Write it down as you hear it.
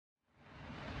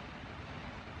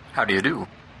How do you do?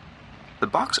 The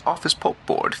Box Office Pulp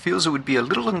Board feels it would be a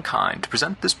little unkind to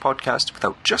present this podcast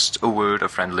without just a word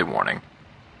of friendly warning.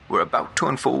 We're about to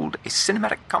unfold a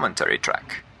cinematic commentary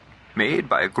track, made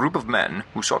by a group of men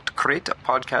who sought to create a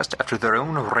podcast after their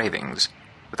own ravings,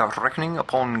 without reckoning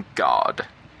upon God.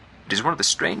 It is one of the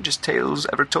strangest tales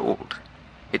ever told.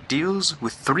 It deals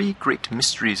with three great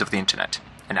mysteries of the internet: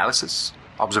 analysis,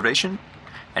 observation,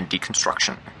 and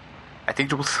deconstruction. I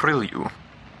think it will thrill you.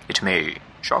 It may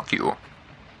shock you.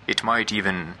 It might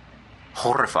even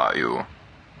horrify you.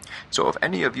 So if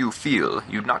any of you feel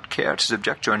you'd not care to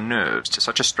subject your nerves to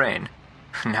such a strain,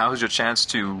 now's your chance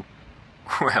to...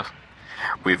 well,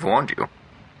 we've warned you.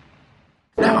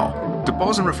 Now, to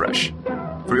pause and refresh.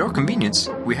 For your convenience,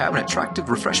 we have an attractive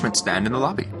refreshment stand in the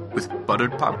lobby, with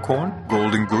buttered popcorn,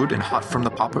 golden good and hot from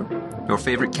the popper, your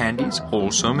favorite candies,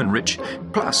 wholesome and rich,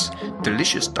 plus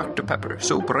delicious Dr. Pepper,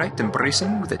 so bright and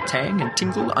bracing with a tang and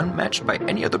tingle unmatched by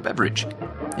any other beverage.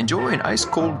 Enjoy an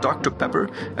ice-cold Dr. Pepper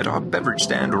at our beverage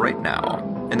stand right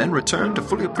now, and then return to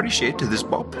fully appreciate this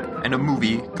bop and a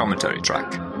movie commentary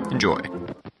track. Enjoy.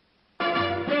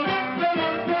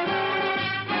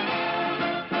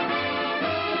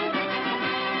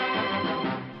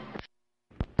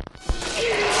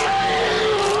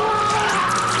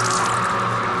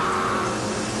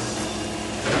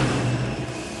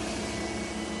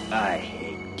 I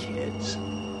hate kids.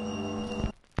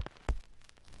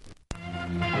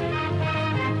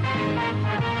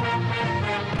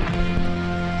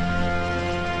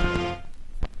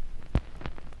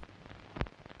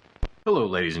 Hello,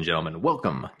 ladies and gentlemen.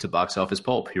 Welcome to Box Office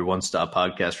Pulp, your one-stop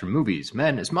podcast for movies,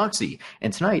 madness, moxie,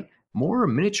 and tonight, more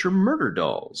miniature murder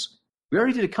dolls. We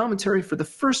already did a commentary for the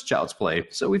first Child's Play,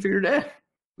 so we figured,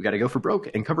 we gotta go for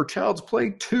broke and cover Child's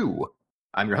Play 2.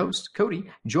 I'm your host, Cody.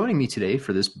 Joining me today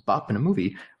for this bop in a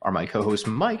movie are my co-host,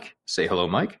 Mike. Say hello,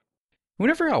 Mike.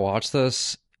 Whenever I watch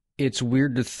this, it's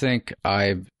weird to think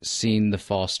I've seen the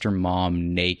foster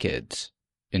mom naked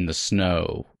in the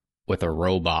snow with a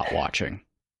robot watching.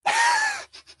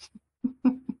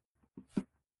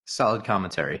 Solid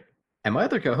commentary. And my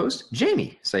other co-host,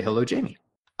 Jamie. Say hello, Jamie.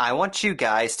 I want you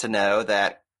guys to know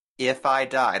that if I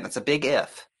die, and that's a big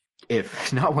if,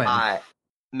 Not when.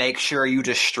 make sure you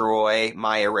destroy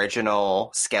my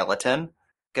original skeleton.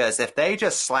 Because if they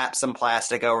just slap some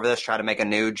plastic over this, try to make a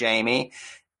new Jamie,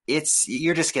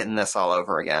 you're just getting this all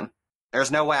over again.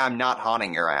 There's no way I'm not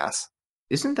haunting your ass.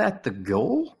 Isn't that the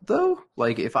goal, though?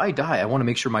 Like, if I die, I want to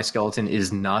make sure my skeleton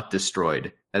is not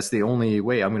destroyed. That's the only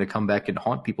way I'm going to come back and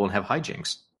haunt people and have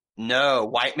hijinks. No,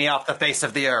 wipe me off the face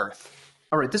of the earth.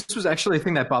 All right, this was actually a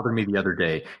thing that bothered me the other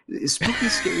day. Spooky,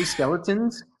 scary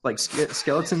skeletons, like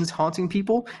skeletons haunting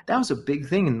people, that was a big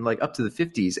thing in like up to the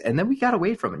 50s, and then we got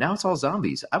away from it. Now it's all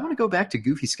zombies. I want to go back to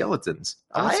goofy skeletons.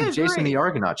 I want some Jason the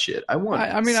Argonaut shit. I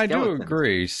do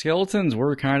agree. Skeletons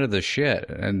were kind of the shit,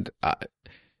 and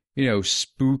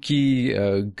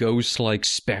spooky, ghost-like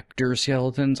specter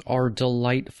skeletons are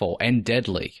delightful and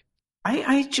deadly.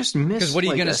 I just miss... Because what are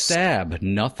you going to stab?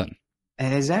 Nothing.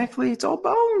 Exactly, it's all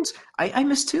bones. I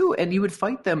miss too, and you would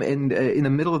fight them, and in the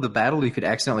middle of the battle, you could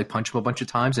accidentally punch them a bunch of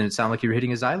times, and it sounded like you were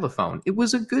hitting a xylophone. It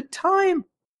was a good time.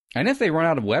 And if they run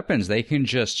out of weapons, they can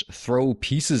just throw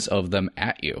pieces of them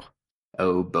at you.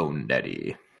 Oh, Bone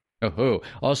Daddy. Oh,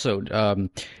 also,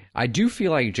 I do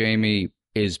feel like Jamie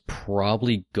is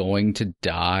probably going to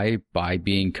die by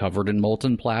being covered in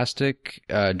molten plastic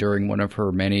during one of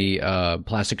her many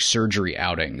plastic surgery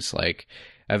outings. Like,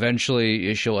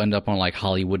 eventually she'll end up on like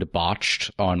Hollywood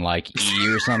Botched on like E!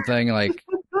 or something like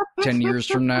 10 years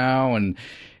from now, and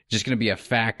just going to be a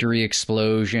factory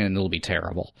explosion, and it'll be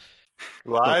terrible.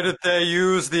 Why did they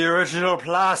use the original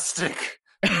plastic?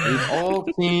 We've all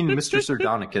seen Mr.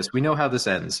 Sardonicus. We know how this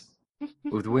ends,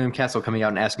 with William Castle coming out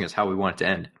and asking us how we want it to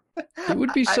end. It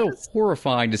would be so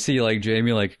horrifying to see like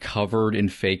Jamie like covered in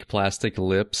fake plastic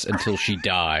lips until she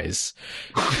dies.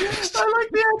 I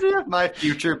like the idea of my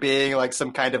future being like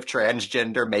some kind of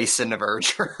transgender Mason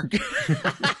Verger.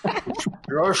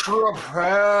 Just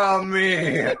repair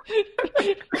me.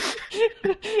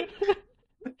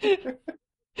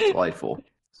 Delightful.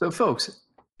 So, folks,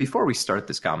 before we start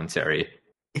this commentary,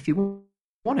 if you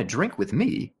want to drink with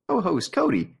me, co-host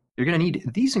Cody, you're going to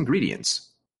need these ingredients.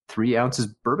 3 ounces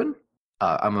bourbon.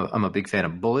 I'm a big fan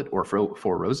of Bullet or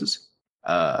Four Roses.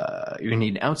 You're going to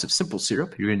need an ounce of simple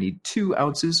syrup. You're going to need 2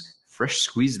 ounces fresh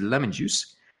squeezed lemon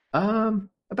juice. About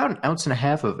an ounce and a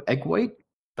half of egg white.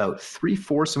 About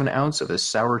 3/4 of an ounce of a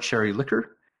sour cherry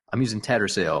liquor. I'm using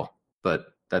Tattersale, but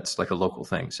that's like a local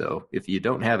thing. So if you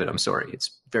don't have it, I'm sorry.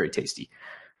 It's very tasty.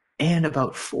 And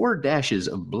about 4 dashes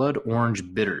of blood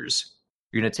orange bitters.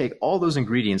 You're going to take all those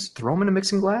ingredients, throw them in a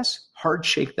mixing glass, hard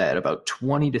shake that about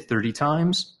 20 to 30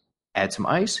 times, add some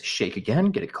ice, shake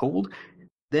again, get it cold.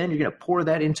 Then you're going to pour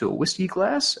that into a whiskey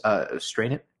glass,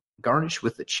 strain it, garnish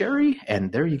with the cherry,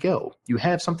 and there you go. You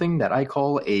have something that I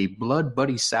call a Blood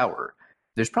Buddy Sour.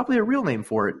 There's probably a real name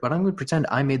for it, but I'm going to pretend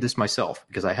I made this myself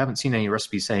because I haven't seen any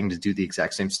recipes saying to do the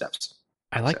exact same steps.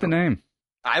 I like the name.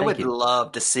 I would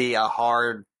love to see a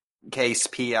hard case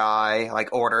PI,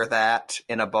 like order that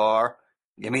in a bar.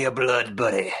 Give me a Blood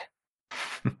Buddy.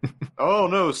 Oh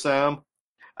no, Sam.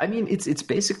 I mean, it's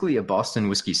basically a Boston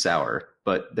whiskey sour,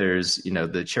 but there's,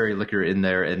 the cherry liquor in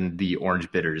there and the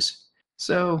orange bitters.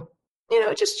 So,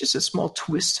 just a small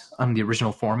twist on the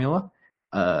original formula.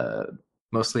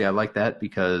 Mostly I like that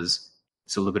because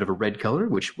it's a little bit of a red color,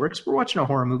 which works. We're watching a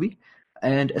horror movie.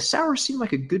 And a sour seemed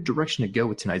like a good direction to go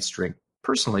with tonight's drink,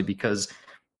 personally, because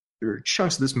there are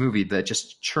chunks of this movie that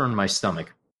just churn my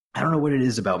stomach. I don't know what it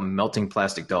is about melting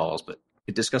plastic dolls, but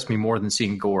it disgusts me more than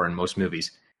seeing gore in most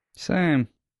movies. Same.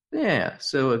 Yeah,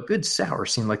 so a good sour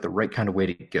seemed like the right kind of way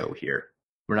to go here.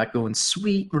 We're not going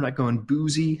sweet, we're not going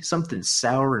boozy, something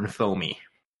sour and foamy.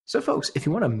 So folks, if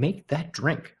you want to make that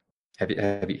drink, have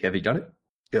you done it?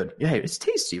 Good. Yeah, it's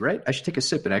tasty, right? I should take a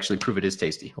sip and actually prove it is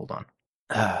tasty. Hold on.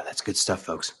 That's good stuff,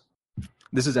 folks.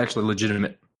 This is actually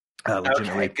legitimate.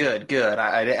 Okay, good.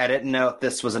 I didn't know if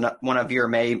this was one of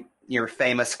your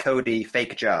famous Cody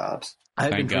fake jobs.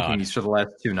 I've been drinking these for the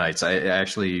last 2 nights.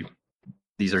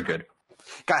 These are good.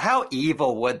 God, how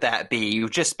evil would that be?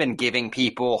 You've just been giving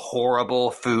people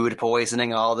horrible food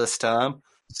poisoning all this time.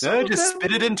 I just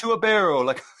spit it into a barrel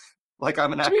like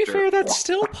I'm an actor. To be fair, that's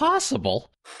still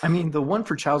possible. I mean, the one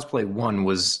for Child's Play 1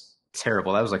 was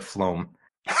terrible. That was like phloem.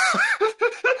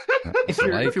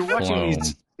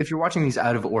 If you're watching these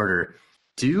out of order,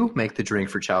 do make the drink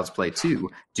for Child's Play 2.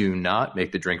 Do not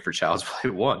make the drink for Child's Play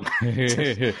 1.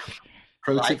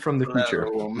 Pro tip from the future.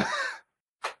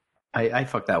 I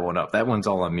fucked that one up. That one's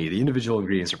all on me. The individual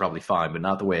ingredients are probably fine, but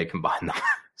not the way I combine them.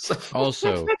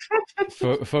 Also,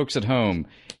 folks at home,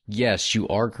 yes, you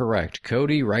are correct.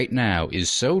 Cody right now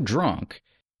is so drunk,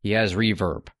 he has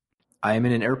reverb. I am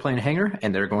in an airplane hangar,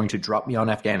 and they're going to drop me on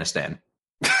Afghanistan.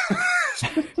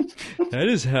 That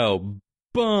is how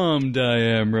bummed I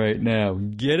am right now.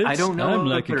 Get it? I don't know. I'm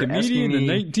like a comedian in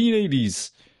the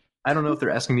 1980s. I don't know if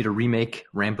they're asking me to remake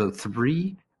Rambo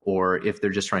 3 or if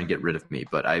they're just trying to get rid of me,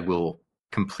 but I will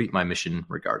complete my mission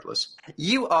regardless.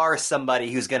 You are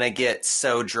somebody who's going to get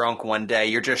so drunk one day,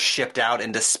 you're just shipped out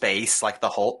into space like the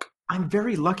Hulk. I'm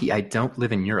very lucky I don't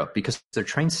live in Europe because their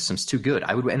train system's too good.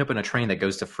 I would end up in a train that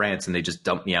goes to France and they just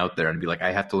dump me out there and be like,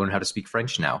 I have to learn how to speak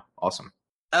French now. Awesome.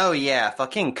 Oh yeah,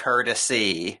 fucking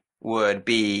courtesy would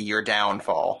be your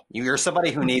downfall. You're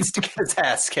somebody who needs to get his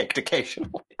ass kicked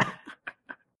occasionally.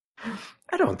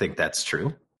 I don't think that's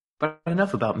true. But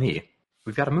enough about me.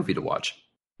 We've got a movie to watch.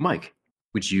 Mike,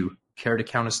 would you care to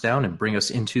count us down and bring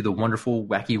us into the wonderful,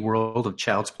 wacky world of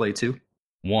Child's Play 2?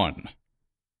 1,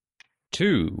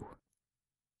 2,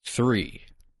 3.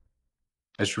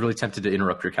 I was really tempted to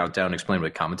interrupt your countdown and explain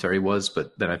what commentary was,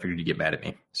 but then I figured you'd get mad at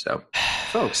me. So,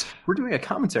 folks, we're doing a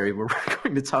commentary where we're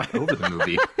going to talk over the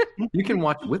movie. You can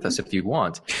watch with us if you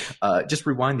want. Just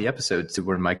rewind the episode to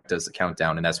where Mike does the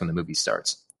countdown, and that's when the movie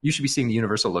starts. You should be seeing the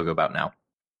Universal logo about now.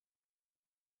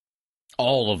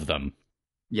 All of them.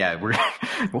 Yeah,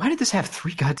 why did this have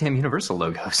 3 goddamn Universal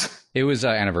logos? It was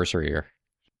anniversary year.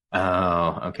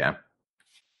 Oh, okay.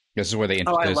 This is where this is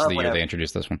the year they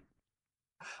introduced this one.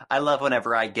 I love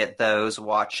whenever I get those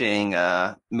watching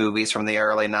movies from the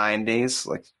early 90s.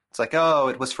 It's like, oh,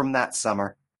 it was from that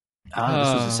summer. This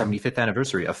was the 75th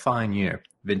anniversary. A fine year.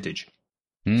 Vintage.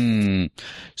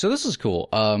 So this is cool.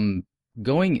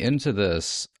 Going into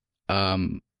this,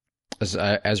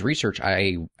 as research,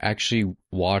 I actually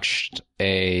watched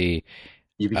a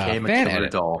You became a fan killer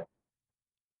edit. doll.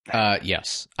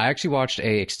 Yes. I actually watched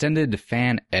a extended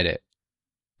fan edit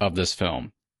of this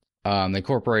film. They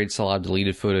incorporates a lot of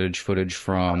deleted footage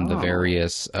from the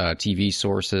various TV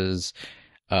sources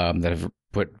that have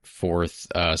put forth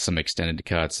some extended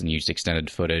cuts and used extended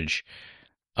footage,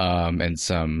 and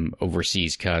some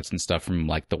overseas cuts and stuff from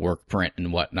like the work print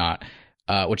and whatnot,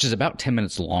 which is about 10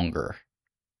 minutes longer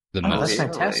than That's this.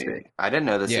 fantastic. I didn't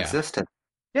know this Yeah. existed.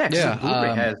 Yeah, because Yeah, the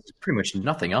Blu-ray has pretty much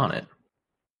nothing on it.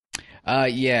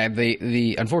 Yeah,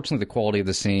 the unfortunately the quality of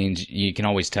the scenes, you can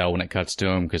always tell when it cuts to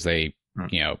them because they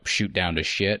shoot down to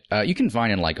shit. You can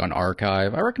find it on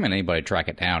Archive. I recommend anybody track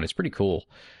it down. It's pretty cool.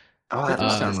 Oh, I does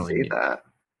didn't sound see really that.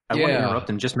 I want to Yeah. interrupt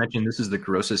and just mention this is the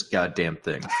grossest goddamn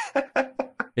thing.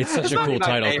 It's such a not cool my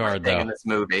title favorite card, thing though. in this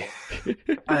movie.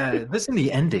 This in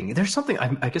the ending. There's something.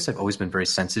 I guess I've always been very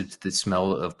sensitive to the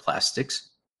smell of plastics.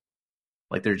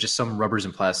 Like there's just some rubbers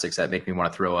and plastics that make me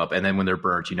want to throw up, and then when they're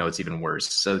burnt, it's even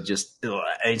worse. So just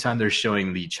anytime they're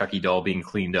showing the Chucky doll being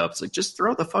cleaned up, it's like just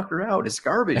throw the fucker out. It's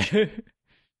garbage.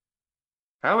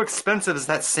 How expensive is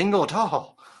that single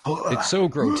doll? It's so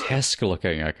grotesque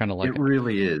looking. I kind of like it. It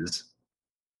really is.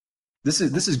 This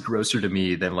is grosser to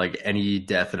me than like any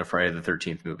death in a Friday the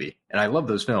 13th movie, and I love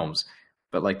those films.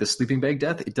 But like the sleeping bag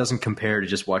death, it doesn't compare to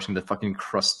just watching the fucking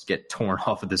crust get torn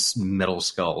off of this metal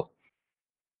skull.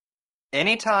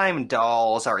 Anytime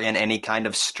dolls are in any kind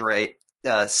of straight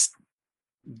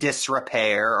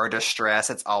disrepair or distress,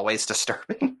 it's always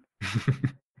disturbing.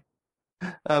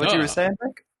 What you were saying,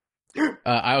 Rick?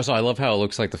 I love how it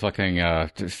looks like the fucking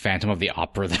Phantom of the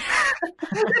Opera there.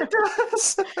 It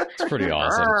does. It's pretty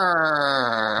awesome.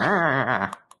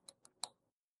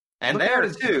 And Look there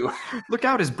out, too. Look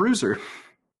out, his bruiser.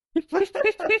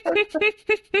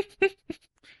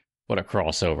 What a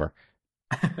crossover.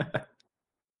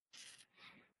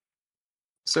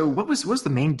 So what was the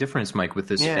main difference, Mike, with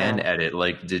this fan edit?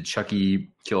 Like, did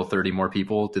Chucky kill 30 more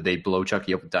people? Did they blow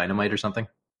Chucky up with dynamite or something?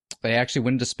 They actually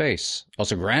went into space.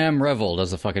 Also, Graham Revel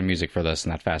does the fucking music for this,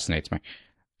 and that fascinates me.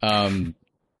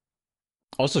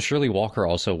 Also, Shirley Walker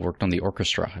also worked on the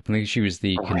orchestra. I think she was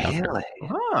the conductor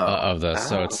of this.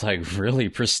 So it's like really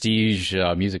prestige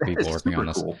music people working on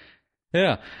this. Cool.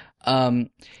 Yeah.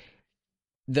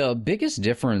 The biggest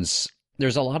difference,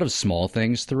 there's a lot of small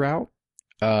things throughout.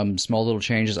 Small little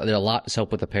changes. There are a lot to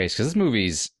help with the pace, because this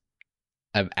movie's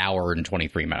an hour and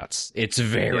 23 minutes. It's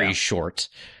very short.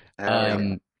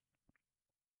 So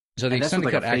the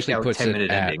extended cut actually puts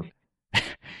it at...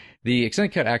 The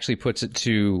extended cut actually puts it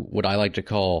to what I like to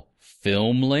call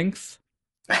film length.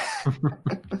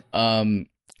 And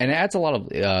it adds a lot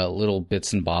of little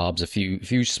bits and bobs, a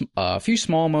few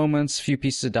small moments, a few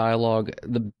pieces of dialogue.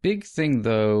 The big thing,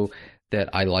 though, that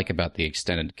I like about the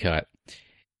extended cut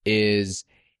is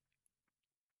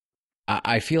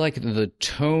I feel like the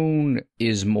tone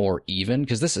is more even,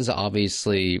 because this is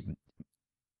obviously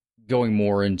going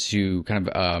more into kind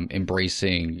of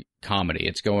embracing comedy.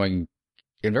 It's going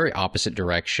in very opposite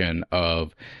direction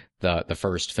of the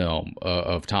first film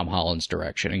of Tom Holland's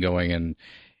direction, and going in.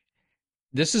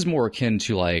 This is more akin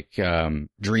to like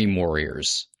Dream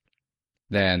Warriors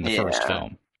than the first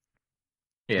film.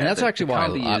 Yeah, and that's actually why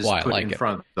I like it. In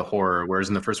front of the horror, whereas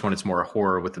in the first one, it's more a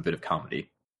horror with a bit of comedy.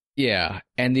 Yeah,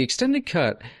 and the extended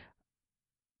cut,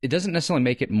 it doesn't necessarily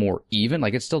make it more even.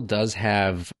 Like, it still does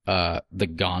have the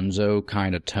gonzo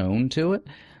kind of tone to it,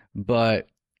 but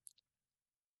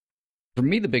for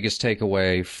me, the biggest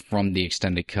takeaway from the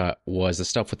extended cut was the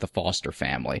stuff with the Foster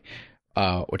family,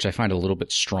 which I find a little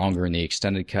bit stronger in the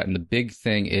extended cut. And the big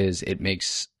thing is it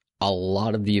makes a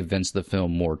lot of the events of the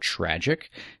film more tragic,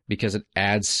 because it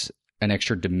adds an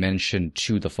extra dimension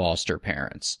to the Foster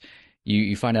parents.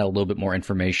 You find out a little bit more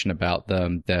information about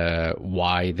them,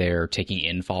 why they're taking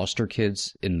in foster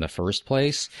kids in the first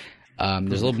place.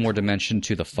 There's a little bit more dimension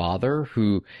to the father,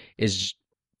 who is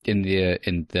in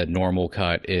the normal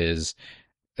cut is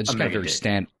just kind of very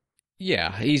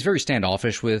he's very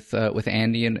standoffish with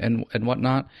Andy and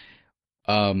whatnot.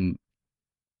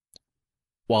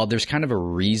 While there's kind of a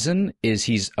reason, is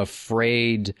he's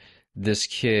afraid this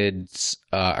kid's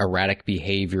erratic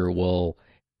behavior will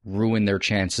ruin their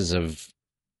chances of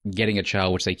getting a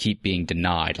child, which they keep being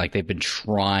denied. Like, they've been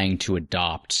trying to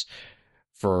adopt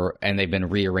and they've been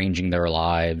rearranging their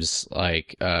lives.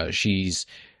 Like, she's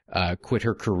quit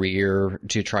her career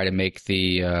to try to make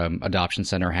the adoption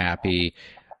center happy,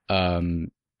 so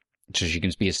she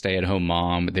can be a stay-at-home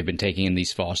mom. They've been taking in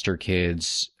these foster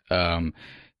kids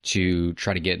to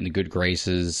try to get in the good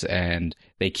graces, and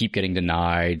they keep getting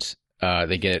denied.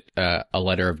 They get a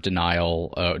letter of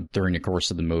denial during the course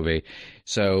of the movie.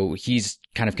 So he's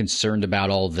kind of concerned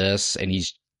about all this, and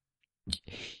he's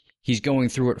going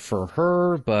through it for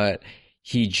her, but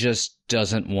he just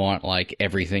doesn't want like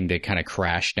everything to kind of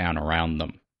crash down around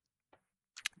them.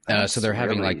 So they're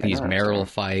having like these marital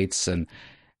fights, and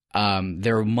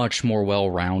they're much more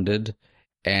well-rounded.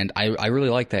 And I really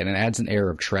like that. And it adds an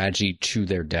air of tragedy to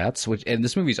their deaths, and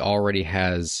this movie's already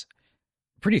has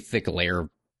a pretty thick layer of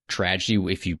tragedy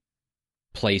if you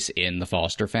place in the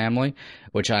Foster family,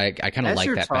 which I kind of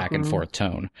like that back and forth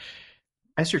tone.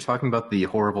 As you're talking about the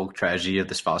horrible tragedy of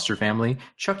this Foster family,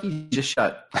 Chucky just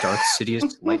shot Darth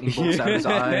Sidious lightning bolts out of his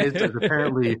eyes, as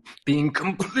apparently being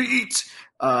complete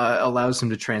allows him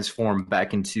to transform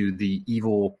back into the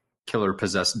evil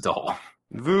killer-possessed doll.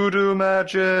 Voodoo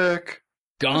magic!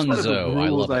 Gonzo, I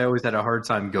love it. I always had a hard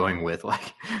time going with,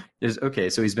 like,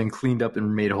 so he's been cleaned up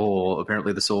and made whole.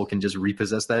 Apparently the soul can just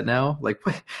repossess that now? Like,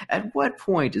 at what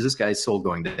point is this guy's soul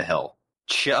going to hell?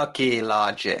 Chucky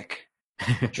logic.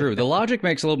 True. The logic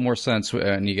makes a little more sense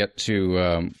when you get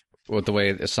to with the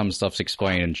way some stuff's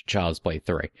explained in Child's Play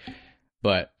 3.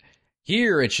 But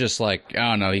here it's just like,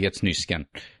 oh no, he gets new skin.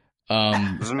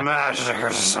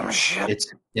 Some shit.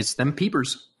 It's them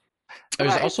peepers.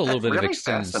 There's also a little bit really of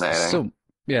extended. fascinating. So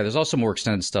yeah, there's also more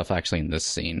extended stuff actually in this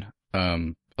scene.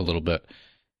 A little bit.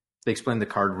 They explain the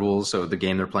card rules, so the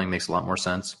game they're playing makes a lot more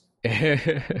sense.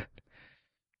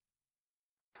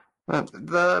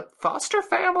 The Foster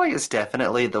family is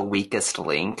definitely the weakest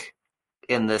link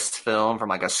in this film from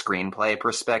like a screenplay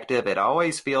perspective. It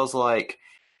always feels like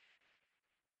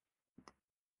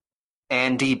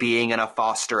Andy being in a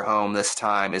foster home this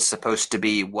time is supposed to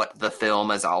be what the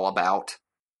film is all about,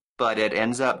 but it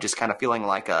ends up just kind of feeling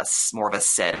like more of a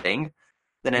setting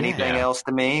than anything else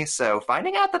to me. So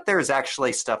finding out that there's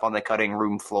actually stuff on the cutting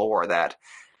room floor that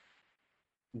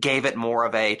gave it more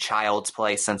of a Child's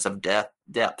Play sense of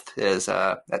depth is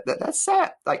that's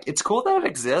sad. Like, it's cool that it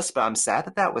exists, but I'm sad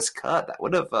that that was cut. That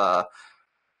would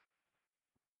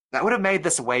have made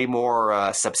this way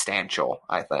more substantial,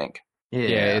 I think.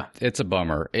 Yeah, it's a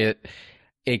bummer. It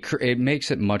makes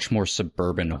it much more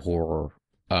suburban horror,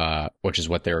 which is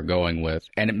what they were going with,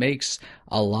 and it makes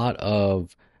a lot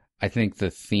of, I think, the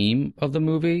theme of the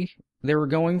movie they were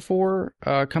going for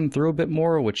come through a bit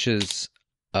more, which is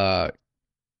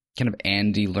kind of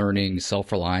Andy learning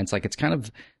self-reliance. Like, it's kind of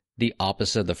the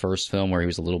opposite of the first film where he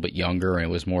was a little bit younger and it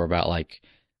was more about like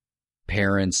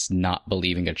parents not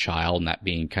believing a child and that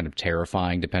being kind of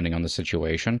terrifying depending on the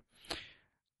situation.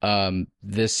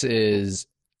 This is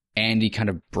Andy kind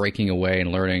of breaking away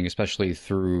and learning, especially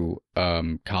through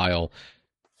Kyle,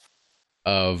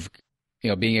 of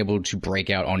being able to break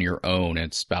out on your own.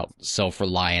 It's about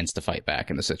self-reliance to fight back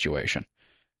in the situation.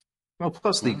 Well,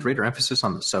 plus the greater emphasis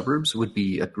on the suburbs would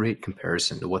be a great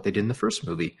comparison to what they did in the first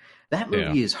movie. That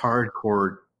movie is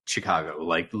hardcore Chicago,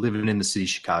 like living in the city of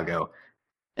Chicago.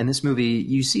 And this movie,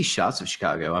 you see shots of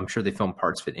Chicago. I'm sure they filmed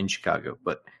parts of it in Chicago,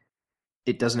 but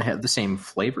it doesn't have the same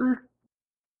flavor.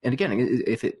 And again,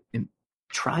 if it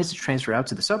tries to transfer out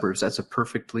to the suburbs, that's a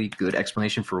perfectly good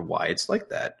explanation for why it's like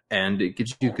that. And it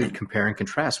gives you a good compare and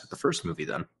contrast with the first movie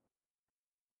then.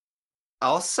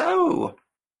 Also,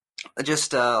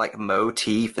 just like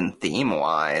motif and theme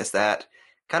wise, that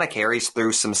kind of carries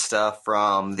through some stuff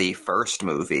from the first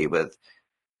movie with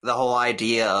the whole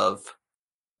idea of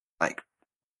like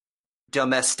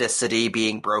domesticity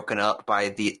being broken up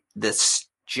by this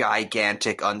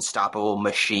gigantic unstoppable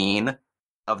machine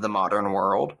of the modern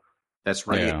world. That's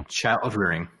right. Child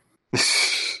rearing.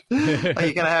 Like,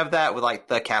 you're gonna have that with like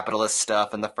the capitalist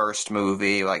stuff in the first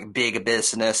movie, like big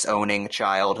business owning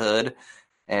childhood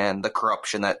and the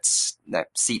corruption that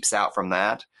seeps out from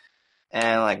that.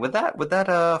 And like with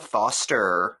that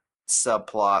foster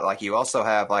subplot, like you also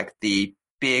have like the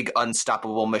big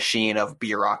unstoppable machine of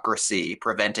bureaucracy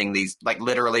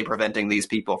literally preventing these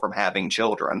people from having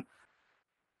children.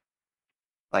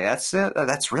 Like,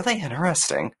 that's really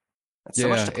interesting. That's so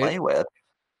much to play with.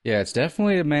 Yeah, it's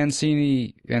definitely a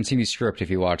Mancini script if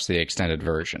you watch the extended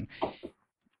version.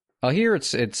 Here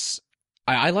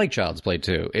I like Child's Play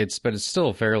too. But it's still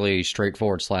a fairly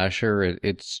straightforward slasher.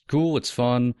 It's cool. It's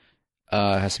fun.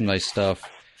 Has some nice stuff.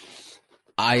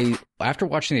 After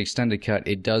watching the extended cut,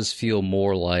 it does feel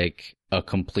more like a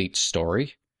complete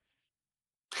story.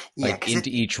 Like into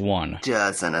each one.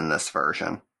 Doesn't in this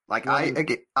version. Like,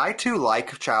 I too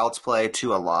like Child's Play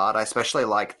 2 a lot. I especially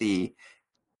like the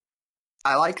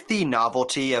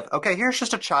novelty of, okay, here's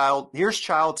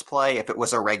Child's Play if it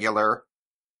was a regular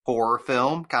horror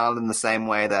film, kind of in the same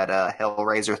way that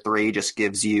Hellraiser 3 just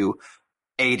gives you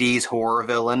 80s horror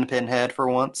villain Pinhead for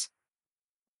once.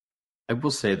 I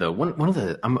will say though,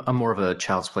 I'm more of a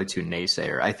Child's Play 2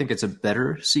 naysayer. I think it's a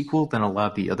better sequel than a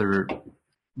lot of the other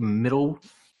middle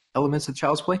elements of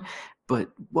Child's Play.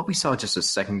 But what we saw just a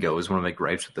second ago is one of my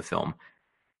gripes with the film.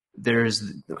 There's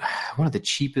one of the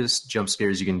cheapest jump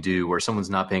scares you can do where someone's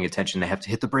not paying attention. They have to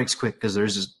hit the brakes quick because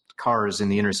there's just cars in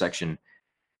the intersection.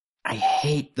 I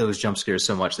hate those jump scares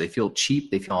so much. They feel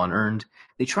cheap. They feel unearned.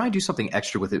 They try and do something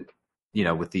extra with it,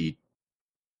 with the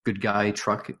good guy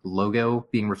truck logo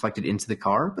being reflected into the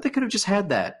car. But they could have just had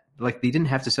that. Like, they didn't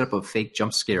have to set up a fake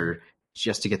jump scare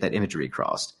just to get that imagery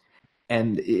across.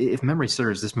 And if memory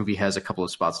serves, this movie has a couple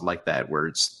of spots like that where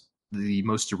it's the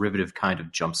most derivative kind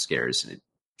of jump scares, and it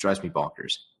drives me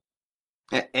bonkers.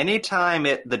 Anytime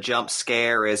the jump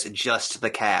scare is just the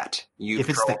cat, you've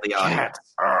trolled the audience.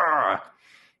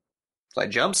 Like,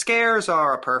 jump scares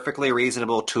are a perfectly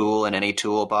reasonable tool in any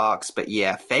toolbox, but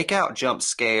yeah, fake out jump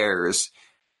scares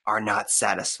are not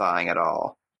satisfying at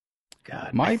all.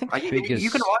 God, you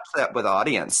can watch that with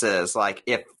audiences. Like,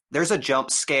 if there's a jump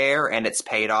scare and it's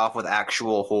paid off with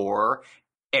actual horror,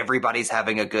 everybody's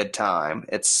having a good time.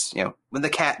 It's, when the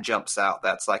cat jumps out,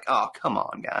 that's like, oh, come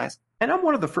on, guys. And I'm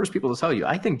one of the first people to tell you,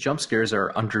 I think jump scares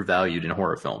are undervalued in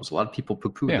horror films. A lot of people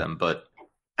poo-poo them, but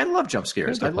I love jump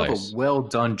scares. I love a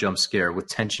well-done jump scare with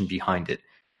tension behind it.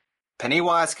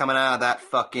 Pennywise coming out of that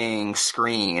fucking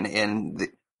screen in the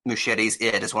Muschietti's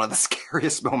It is one of the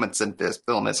scariest moments in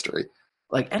film history.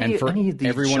 Like any of these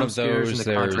every one of scares those,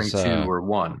 in The Conjuring 2 or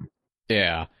 1.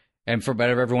 Yeah. And for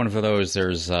every one of those,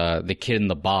 there's the kid in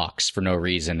the box for no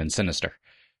reason and Sinister.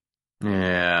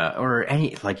 Yeah, or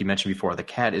any, like you mentioned before, the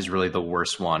cat is really the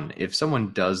worst one. If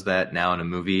someone does that now in a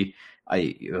movie,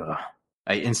 I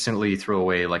instantly throw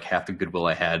away like half the goodwill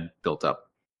I had built up.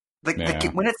 When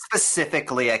it's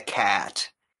specifically a cat,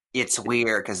 it's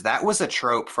weird because that was a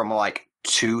trope from like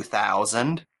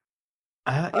 2000.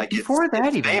 Before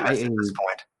that, even famous at this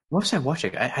point. What was I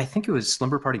watching? I think it was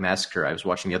Slumber Party Massacre. I was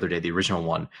watching the other day, the original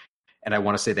one, and I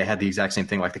want to say they had the exact same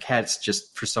thing. Like the cat's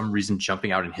just for some reason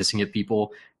jumping out and hissing at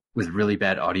people with really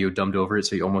bad audio dubbed over it,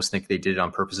 so you almost think they did it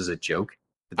on purpose as a joke.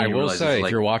 I will say,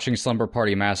 if you're watching Slumber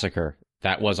Party Massacre,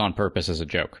 that was on purpose as a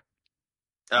joke.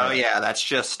 Oh yeah, that's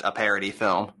just a parody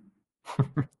film.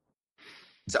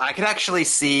 So I could actually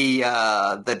see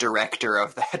the director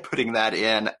of that putting that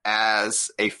in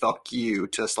as a fuck you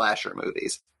to slasher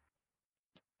movies.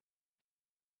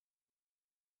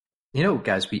 You know,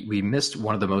 guys, we missed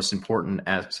one of the most important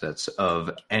assets of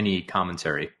any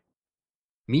commentary.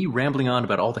 Me rambling on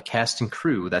about all the cast and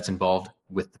crew that's involved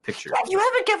with the picture. You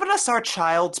haven't given us our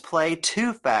Child's Play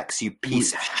 2 facts, you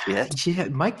piece of shit. Yeah,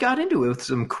 Mike got into it with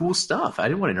some cool stuff. I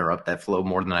didn't want to interrupt that flow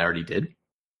more than I already did.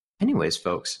 Anyways,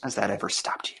 folks. Has that ever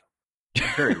stopped you?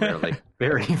 Very rarely.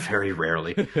 Very, very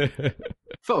rarely.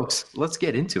 Folks, let's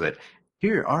get into it.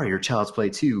 Here are your Child's Play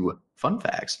 2 fun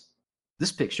facts.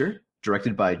 This picture,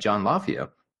 directed by John Lafia.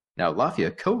 Now,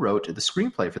 Lafia co-wrote the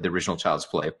screenplay for the original Child's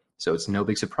Play, so it's no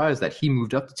big surprise that he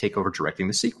moved up to take over directing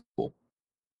the sequel.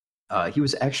 He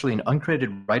was actually an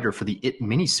uncredited writer for the It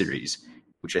miniseries,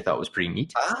 which I thought was pretty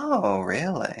neat. Oh,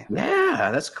 really? Yeah,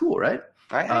 that's cool, right?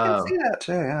 I can see that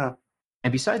too, yeah.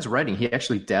 And besides writing, he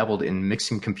actually dabbled in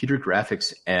mixing computer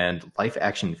graphics and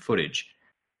live-action footage.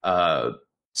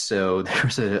 So there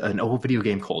was an old video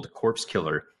game called Corpse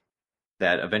Killer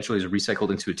that eventually was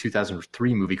recycled into a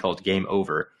 2003 movie called Game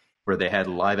Over, where they had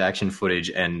live-action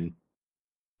footage and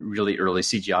really early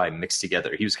CGI mixed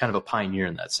together. He was kind of a pioneer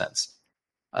in that sense.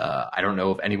 I don't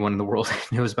know if anyone in the world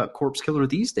knows about Corpse Killer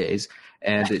these days,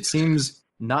 and it seems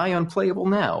nigh unplayable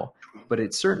now. But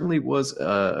it certainly was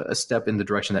a step in the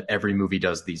direction that every movie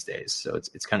does these days. So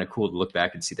it's kind of cool to look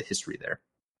back and see the history there.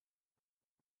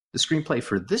 The screenplay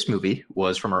for this movie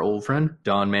was from our old friend,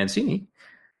 Don Mancini.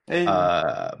 Hey.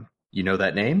 You know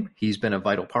that name? He's been a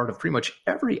vital part of pretty much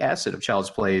every asset of Child's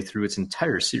Play through its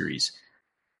entire series.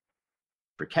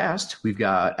 For cast, we've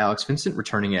got Alex Vincent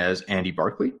returning as Andy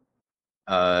Barclay.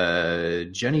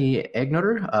 Jenny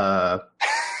Agnutter,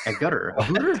 Eggutter.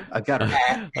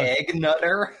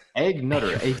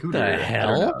 The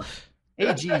hell?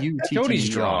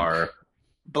 Agutr.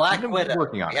 Black Widow.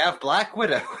 Working on we have Black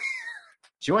Widow.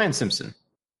 Joanne Simpson.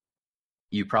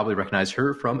 You probably recognize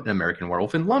her from An American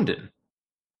Werewolf in London.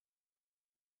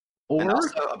 Or And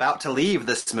also, about to leave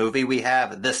this movie, we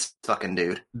have this fucking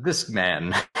dude. this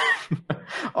man.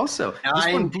 Also, this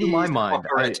one blew my mind.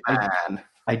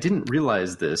 I didn't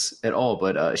realize this at all,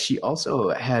 but she also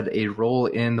had a role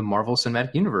in the Marvel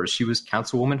Cinematic Universe. She was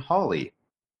Councilwoman Hawley.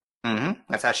 Mm-hmm.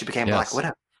 That's how she became Yes.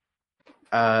 Black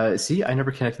Widow. See, I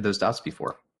never connected those dots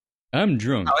before. I'm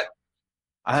drunk.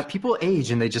 People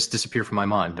age and they just disappear from my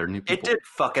mind. They're new people. It did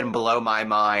fucking blow my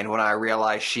mind when I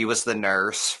realized she was the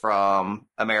nurse from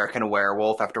American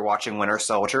Werewolf after watching Winter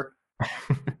Soldier.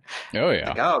 Oh, yeah.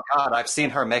 Like, oh, God, I've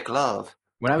seen her make love.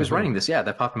 When I was writing this,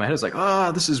 that popped in my head. I was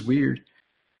like, this is weird.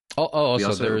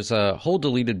 Also, there's a whole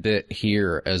deleted bit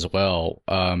here as well.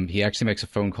 He actually makes a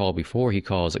phone call before he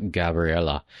calls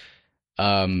Gabriella.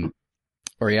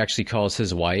 Or he actually calls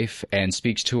his wife and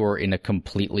speaks to her in a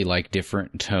completely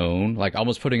different tone,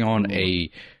 almost putting on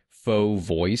a faux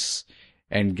voice,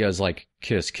 and goes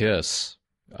kiss, kiss.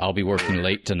 I'll be working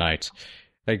late tonight.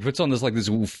 Puts on this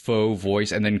faux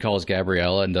voice and then calls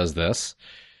Gabriella and does this,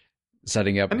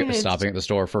 setting up, stopping at the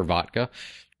store for vodka.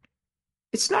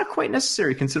 It's not quite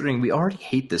necessary considering we already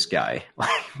hate this guy.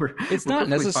 It's not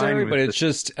necessary, but it's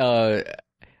just I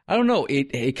don't know.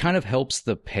 It kind of helps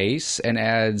the pace and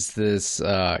adds this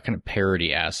kind of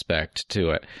parody aspect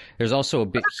to it. There's also a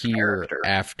bit here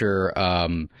after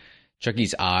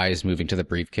Chucky's eyes moving to the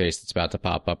briefcase that's about to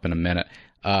pop up in a minute.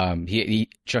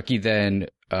 Chucky then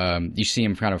you see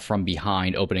him kind of from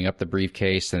behind opening up the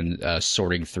briefcase and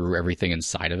sorting through everything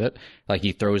inside of it. Like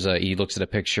he looks at a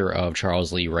picture of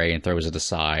Charles Lee Ray and throws it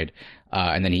aside,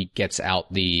 and then he gets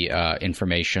out the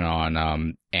information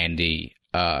on Andy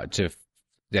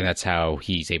then that's how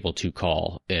he's able to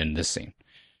call in this scene.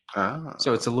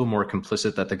 So it's a little more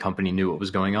complicit that the company knew what was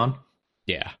going on?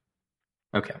 Yeah.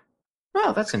 Okay.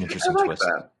 Well, that's an interesting twist.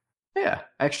 That. Yeah,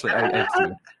 actually, I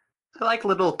like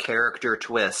little character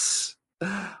twists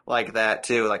like that,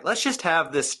 too. Like, let's just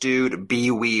have this dude be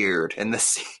weird in this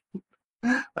scene.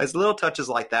 There's little touches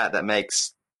like that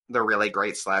makes the really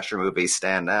great slasher movies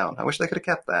stand out. I wish they could have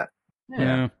kept that.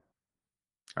 Yeah.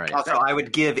 All right. Also, I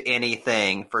would give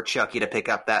anything for Chucky to pick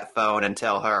up that phone and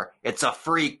tell her, it's a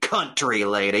free country,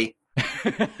 lady.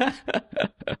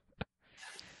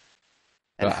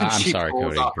 And I'm she sorry,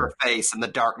 pulls Cody. off her face and the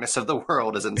darkness of the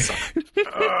world is inside.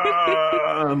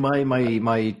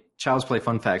 My Child's Play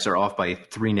fun facts are off by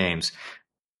 3 names.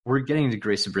 We're getting to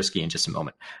Grace Zabriskie in just a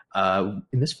moment.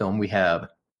 In this film, we have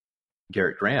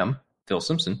Garrett Graham, Phil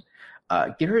Simpson.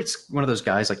 Garrett's one of those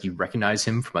guys, like, you recognize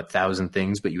him from 1,000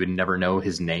 things, but you would never know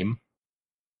his name.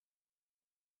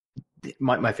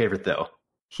 My favorite, though,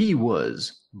 he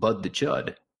was Bud the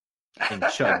Chud in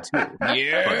Chud 2.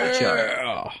 Yeah. Bud the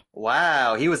Chud.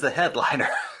 Wow, he was the headliner.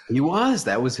 He was.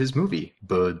 That was his movie,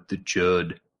 Bud the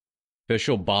Chud.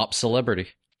 Official bop celebrity.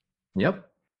 Yep.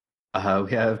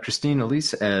 We have Christine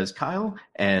Elise as Kyle,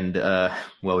 and,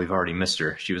 well, we've already missed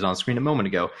her. She was on screen a moment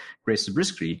ago. Grace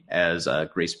Zabriskie as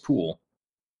Grace Poole.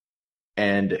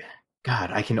 And,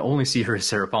 God, I can only see her as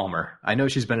Sarah Palmer. I know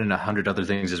she's been in 100 other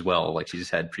things as well, like she's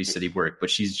had pretty steady work, but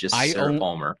she's just Sarah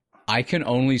Palmer. I can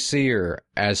only see her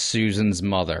as Susan's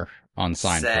mother on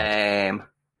Seinfeld. Same.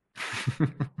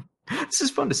 This is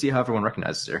fun to see how everyone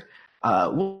recognizes her.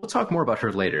 We'll talk more about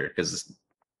her later, because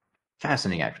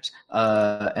fascinating actress.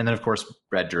 And then, of course,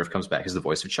 Brad Dourif comes back as the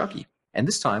voice of Chucky. And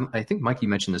this time, I think Mikey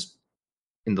mentioned this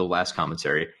in the last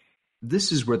commentary,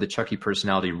 this is where the Chucky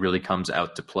personality really comes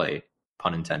out to play,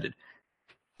 pun intended.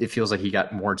 It feels like he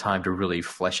got more time to really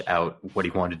flesh out what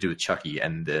he wanted to do with Chucky,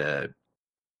 and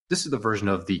this is the version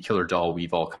of the killer doll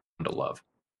we've all come to love.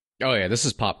 Oh yeah, this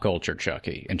is pop culture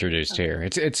Chucky introduced here.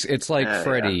 It's like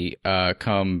Freddy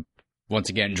come once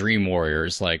again Dream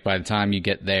Warriors. Like by the time you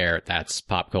get there, that's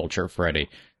pop culture Freddy.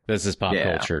 This is pop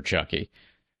culture Chucky.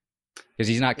 Because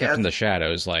he's not kept in the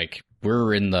shadows. Like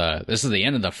this is the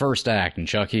end of the first act, and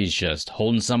Chucky's just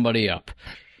holding somebody up.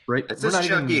 Right. It's this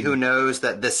Chucky who knows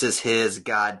that this is his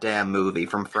goddamn movie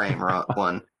from Frame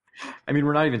One. I mean,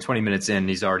 we're not even 20 minutes in, and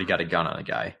he's already got a gun on a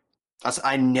guy.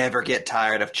 I never get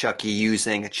tired of Chucky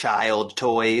using child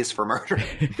toys for murder.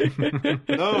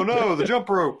 No, the jump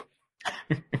rope.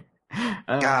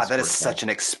 God, that is such an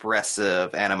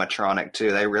expressive animatronic,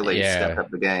 too. They really stepped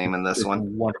up the game in this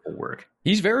one. Wonderful work.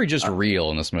 He's very just real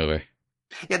in this movie.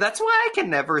 Yeah, that's why I can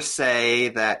never say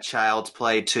that Child's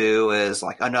Play 2 is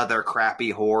like another crappy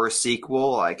horror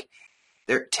sequel. Like,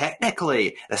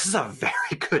 technically, this is a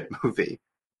very good movie.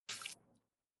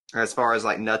 As far as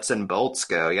like nuts and bolts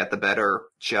go, you got the better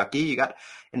Chucky. You got,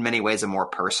 in many ways, a more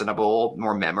personable,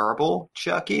 more memorable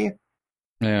Chucky.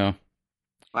 Yeah.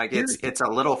 Like it's a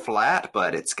little flat,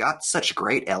 but it's got such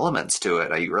great elements to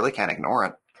it. You really can't ignore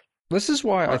it. This is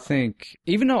why I think,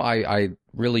 even though I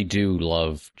really do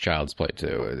love Child's Play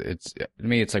 2, to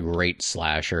me it's a great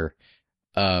slasher.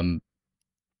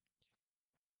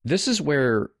 This is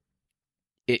where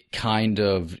it kind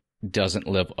of doesn't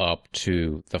live up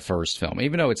to the first film,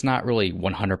 even though it's not really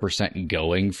 100%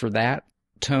 going for that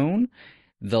tone.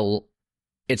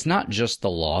 It's not just the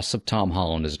loss of Tom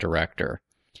Holland as director,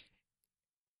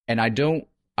 and I don't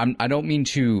mean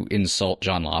to insult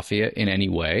John LaFayette in any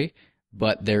way,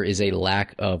 but there is a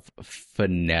lack of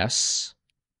finesse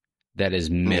that is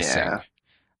missing.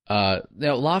 Now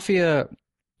LaFayette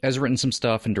has written some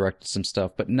stuff and directed some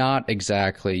stuff, but not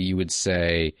exactly, you would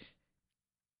say,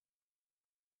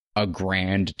 a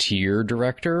grand tier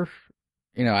director.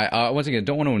 You know, I once again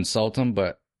don't want to insult him,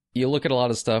 but you look at a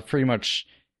lot of stuff, pretty much,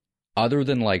 other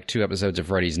than like 2 episodes of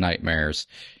Freddy's Nightmares,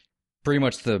 pretty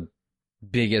much the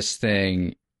biggest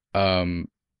thing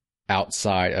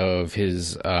outside of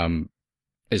his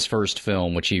first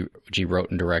film, which he wrote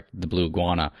and directed, The Blue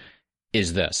Iguana,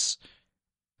 is this.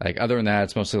 Like, other than that,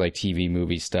 it's mostly like TV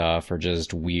movie stuff or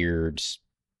just weird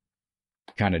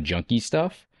kind of junky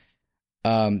stuff.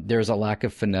 There's a lack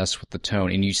of finesse with the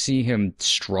tone, and you see him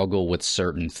struggle with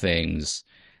certain things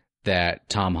that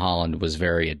Tom Holland was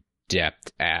very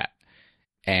adept at,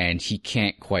 and he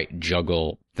can't quite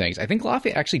juggle things. I think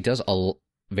LaFayette actually does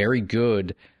very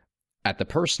good at the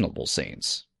personable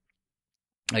scenes,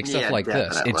 like stuff like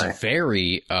definitely. this. It's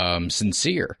very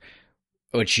sincere,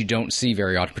 which you don't see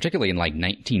very often, particularly in like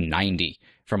 1990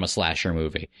 from a slasher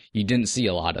movie. You didn't see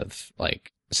a lot of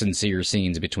like sincere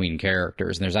scenes between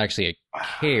characters, and there's actually a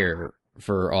care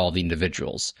for all the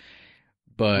individuals.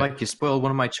 But Mike, you spoiled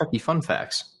one of my Chucky fun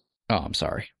facts. oh, I'm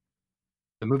sorry.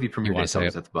 The movie premiere date is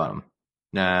at the bottom.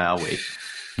 Nah, I'll wait.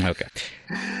 Okay.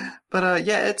 But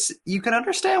yeah, you can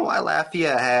understand why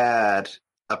Lafayette had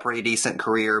a pretty decent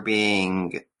career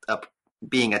being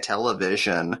a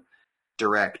television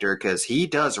director, because he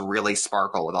does really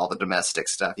sparkle with all the domestic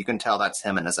stuff. You can tell that's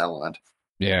him in his element.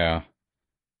 Yeah.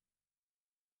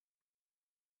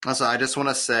 Also, I just want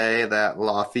to say that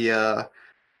Lafayette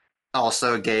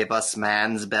also gave us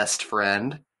Man's Best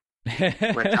Friend,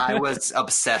 which I was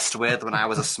obsessed with when I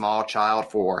was a small child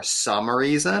for some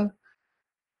reason.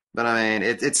 But I mean,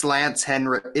 it's Lance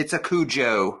Henrik. It's a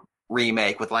Cujo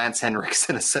remake with Lance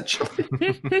Henriksen, essentially.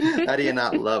 How do you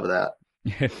not love that?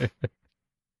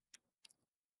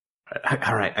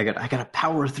 All right, I got to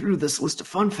power through this list of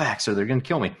fun facts, or they're gonna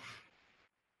kill me.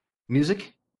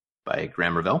 Music by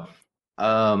Graham Revell.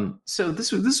 So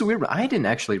this is weird. I didn't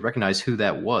actually recognize who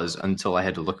that was until I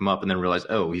had to look him up, and then realize,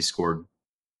 oh, he scored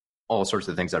all sorts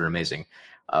of things that are amazing.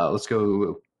 Let's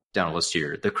go down a list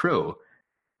here. The Crow,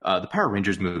 the Power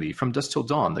Rangers movie, From Dusk Till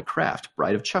Dawn, The Craft,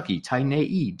 Bride of Chucky, Titan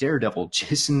A.E., Daredevil,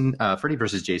 Jason, Freddy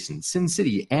vs. Jason, Sin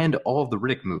City, and all of the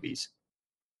Riddick movies.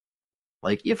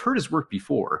 Like, you've heard his work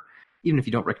before, even if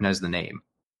you don't recognize the name.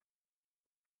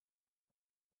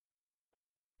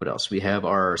 What else? We have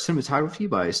our cinematography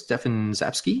by Stefan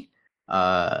Zapsky.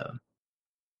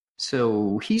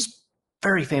 So he's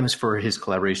very famous for his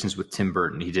collaborations with Tim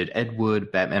Burton. He did Ed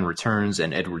Wood, Batman Returns,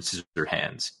 and Edward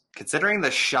Scissorhands. Considering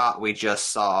the shot we just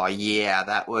saw, yeah,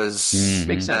 that was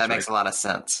Makes sense, that right? makes a lot of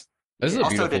sense. This is a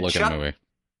Also, beautiful did looking movie.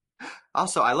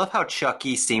 Also, I love how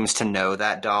Chucky seems to know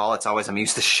that doll. It's always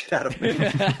amused the shit out of me.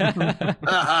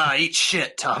 Eat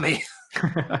shit, Tommy.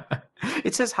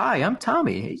 It says, "Hi, I'm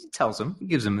Tommy." He tells him, he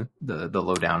gives him the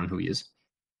lowdown on who he is.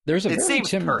 There's a It very seems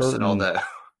Tim personal, Burton. though.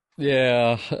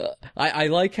 Yeah, I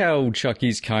like how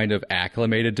Chucky's kind of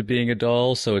acclimated to being a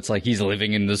doll, so it's like he's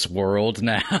living in this world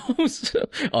now. So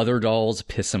other dolls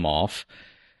piss him off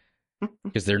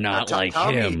because they're not like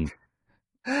Tommy. him.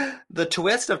 The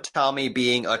twist of Tommy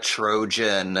being a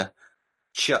Trojan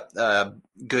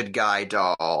good guy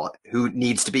doll who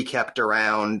needs to be kept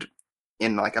around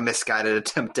in like a misguided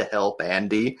attempt to help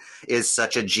Andy is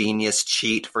such a genius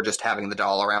cheat for just having the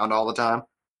doll around all the time.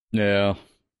 Yeah.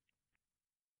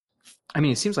 I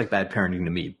mean, it seems like bad parenting to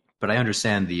me, but I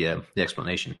understand the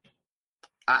explanation.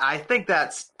 I think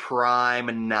that's prime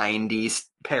 90s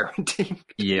parenting.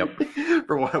 Yep.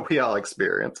 From what we all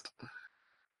experienced.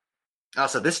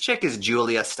 Also, this chick is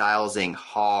Julia Stilesing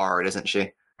hard, isn't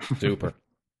she? Super.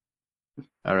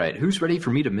 All right, who's ready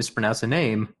for me to mispronounce a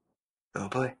name? Oh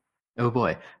boy. Oh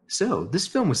boy. So, this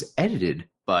film was edited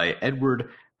by Edward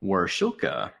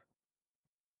Warshilka.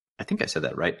 I think I said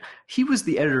that right. He was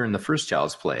the editor in the first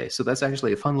Child's Play, so that's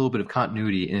actually a fun little bit of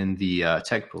continuity in the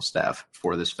technical staff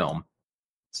for this film.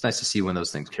 It's nice to see when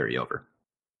those things carry over.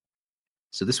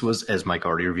 So this was, as Mike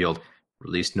already revealed,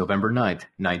 released November 9th,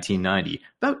 1990.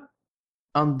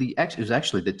 It was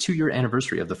actually the 2-year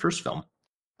anniversary of the first film.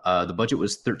 The budget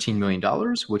was $13 million,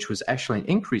 which was actually an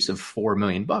increase of $4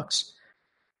 million.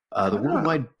 The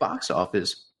worldwide box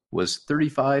office was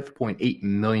 $35.8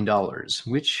 million,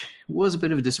 which was a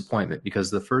bit of a disappointment because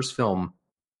the first film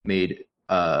made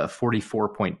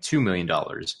 $44.2 million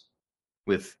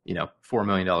with, $4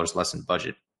 million less in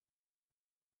budget.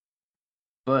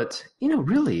 But,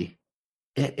 really,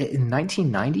 in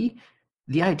 1990,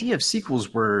 the idea of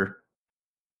sequels were,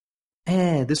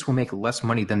 this will make less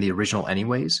money than the original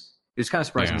anyways. It was kind of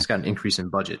surprising it's got an increase in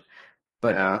budget.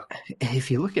 But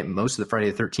if you look at most of the Friday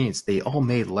the 13th, they all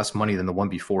made less money than the one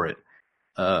before it.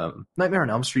 Nightmare on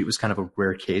Elm Street was kind of a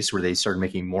rare case where they started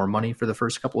making more money for the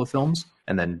first couple of films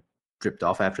and then dripped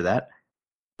off after that.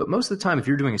 But most of the time, if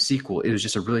you're doing a sequel, it was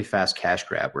just a really fast cash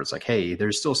grab where it's like, hey,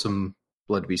 there's still some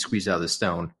blood to be squeezed out of the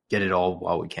stone. Get it all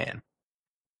while we can.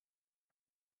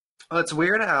 Well, it's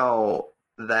weird how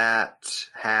that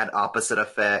had opposite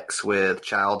effects with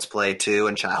Child's Play 2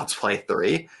 and Child's Play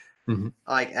 3. Mm-hmm.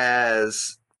 Like,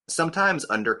 as sometimes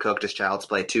undercooked as Child's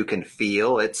Play 2 can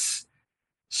feel, it's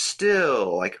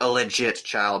still like a legit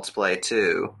Child's Play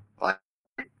 2. Like,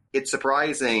 it's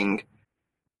surprising.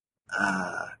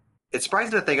 It's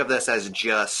surprising to think of this as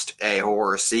just a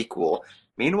horror sequel.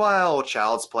 Meanwhile,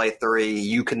 Child's Play 3,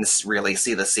 you can really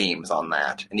see the seams on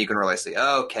that, and you can really see,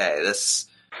 okay, this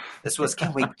was.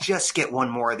 Can we just get one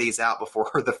more of these out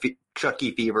before the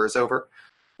Chucky fever is over?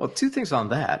 Well, 2 things on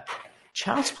that.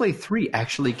 Child's Play 3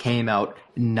 actually came out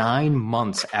 9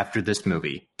 months after this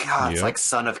movie. God, it's like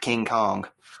Son of King Kong.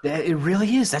 It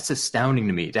really is. That's astounding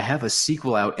to me. To have a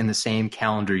sequel out in the same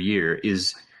calendar year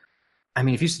is, I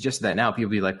mean, if you suggested that now, people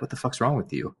would be like, what the fuck's wrong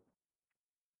with you?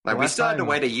 Like, we still had to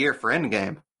wait a year for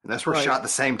Endgame. And those were shot at the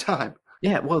same time.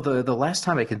 Yeah, well, the last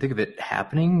time I can think of it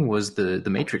happening was the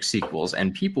Matrix sequels,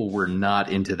 and people were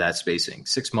not into that spacing.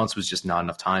 6 months was just not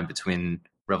enough time between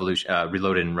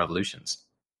Reloaded and Revolutions.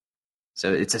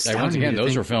 So it's astounding. Once again,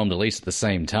 those were filmed at least at the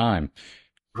same time.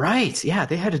 Right, yeah,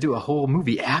 they had to do a whole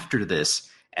movie after this,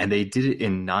 and they did it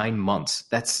in 9 months.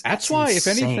 That's why, insane.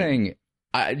 if anything,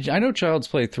 I know Child's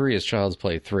Play 3 is Child's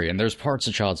Play 3, and there's parts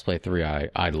of Child's Play 3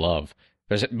 I love.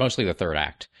 There's mostly the third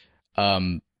act.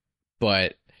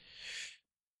 But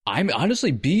I'm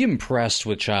honestly be impressed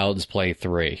with Child's Play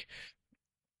 3.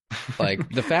 Like,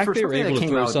 the fact they were able to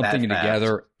throw something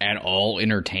together and all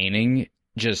entertaining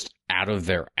just out of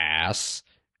their ass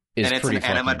is pretty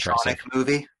fucking impressive. And it's an animatronic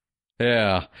movie.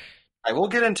 Yeah. I will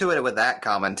get into it with that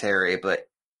commentary, but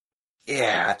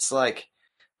yeah, it's like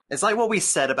what we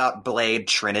said about Blade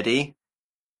Trinity.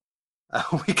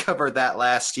 We covered that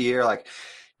last year. Like,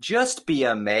 just be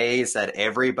amazed that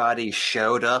everybody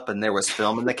showed up and there was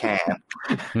film in the can.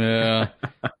 Yeah.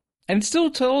 And it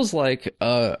still tells like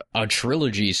a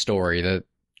trilogy story that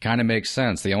kind of makes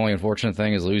sense. The only unfortunate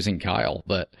thing is losing Kyle,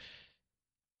 but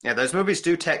yeah, those movies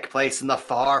do take place in the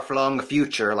far-flung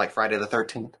future, like Friday the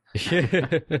 13th.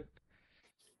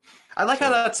 I like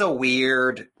how that's a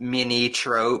weird mini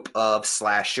trope of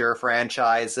slasher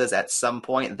franchises. At some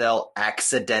point, they'll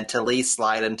accidentally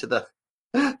slide into the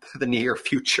near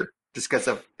future just because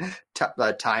of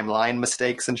timeline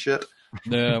mistakes and shit.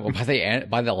 Yeah, well,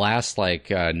 by the last like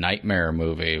Nightmare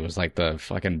movie, it was like the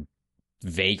fucking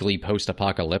vaguely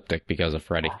post-apocalyptic because of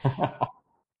Freddy.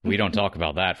 We don't talk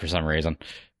about that for some reason.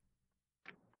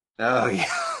 Oh yeah,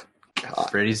 God.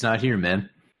 Freddy's not here, man.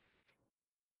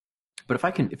 But if I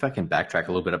can backtrack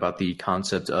a little bit about the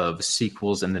concept of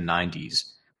sequels in the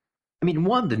 90s. I mean,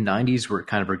 the 90s were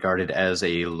kind of regarded as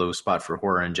a low spot for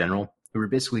horror in general. We were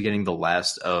basically getting the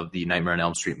last of the Nightmare on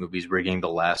Elm Street movies. We were getting the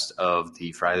last of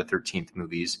the Friday the 13th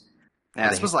movies. Yeah,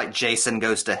 this was like Jason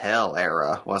Goes to Hell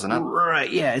era, wasn't it?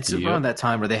 Right, yeah. It's around that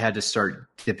time where they had to start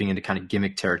dipping into kind of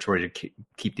gimmick territory to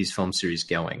keep these film series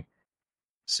going.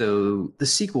 So the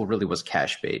sequel really was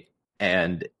cash bait.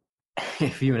 And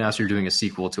if you announced you're doing a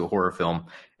sequel to a horror film,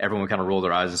 everyone would kind of roll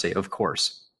their eyes and say, of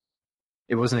course.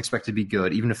 It wasn't expected to be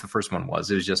good, even if the first one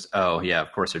was. It was just, oh, yeah,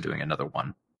 of course they're doing another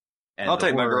one. And I'll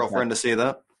take my girlfriend to see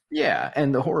that. Yeah,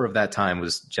 and the horror of that time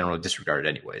was generally disregarded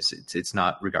anyways. It's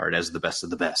not regarded as the best of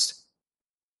the best.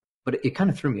 But it kind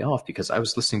of threw me off because I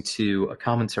was listening to a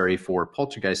commentary for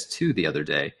Poltergeist 2 the other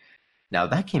day. Now,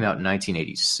 that came out in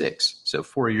 1986, so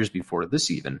 4 years before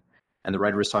this even. And the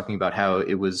writer was talking about how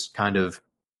it was kind of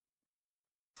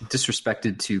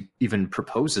disrespected to even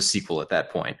propose a sequel at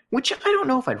that point, which I don't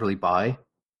know if I'd really buy.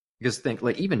 Because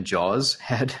even Jaws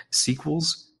had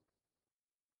sequels.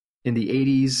 In the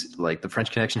 80s, like The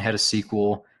French Connection had a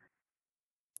sequel.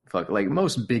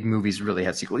 Most big movies really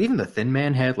had sequels. Even The Thin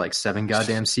Man had 7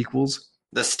 goddamn sequels.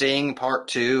 The Sting Part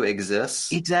 2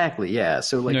 exists. Exactly, yeah.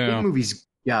 So big movies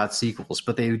got sequels,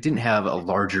 but they didn't have a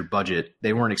larger budget.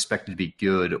 They weren't expected to be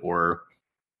good or,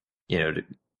 to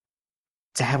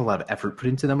have a lot of effort put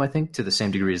into them, I think, to the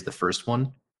same degree as the first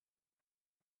one.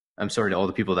 I'm sorry to all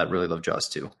the people that really love Jaws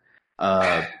 2.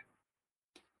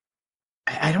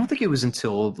 I don't think it was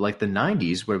until the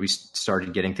 90s where we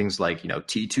started getting things like,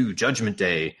 T2 Judgment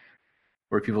Day,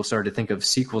 where people started to think of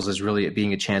sequels as really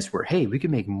being a chance where, hey, we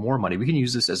can make more money. We can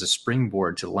use this as a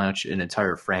springboard to launch an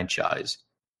entire franchise.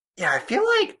 Yeah, I feel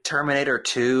like Terminator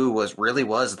 2 was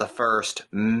the first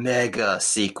mega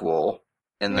sequel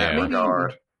in that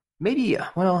regard. Maybe,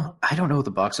 well, I don't know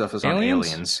the box office on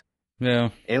Aliens. Yeah.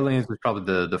 Aliens was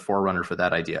probably the forerunner for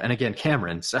that idea. And again,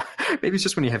 Cameron. So maybe it's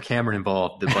just when you have Cameron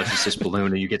involved, the budget's just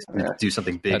balloon and you get to do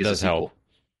something big. That does help.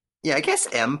 Yeah, I guess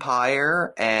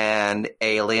Empire and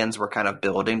Aliens were kind of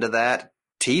building to that.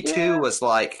 T2 was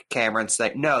like Cameron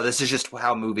saying, no, this is just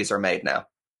how movies are made now.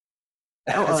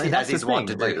 As he's wont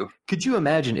to do. Could you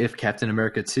imagine if Captain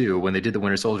America 2, when they did the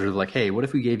Winter Soldier, they're like, hey, what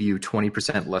if we gave you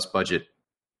 20% less budget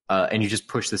and you just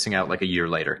push this thing out a year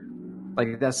later?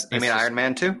 That's You mean Iron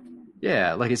Man 2?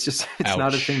 Yeah, it's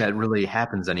not a thing that really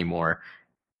happens anymore.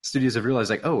 Studios have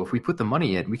realized, if we put the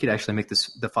money in, we could actually make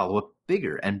the follow-up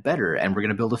bigger and better, and we're going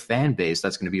to build a fan base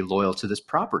that's going to be loyal to this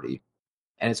property.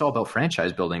 And it's all about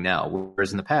franchise building now, whereas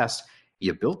in the past,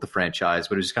 you built the franchise,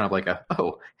 but it was kind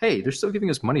of hey, they're still giving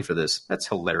us money for this. That's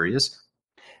hilarious.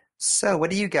 So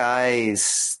what do you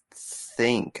guys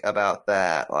think about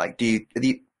that? Do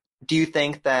you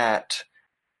think that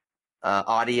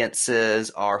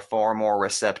audiences are far more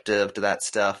receptive to that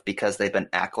stuff because they've been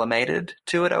acclimated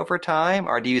to it over time?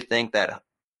 Or do you think that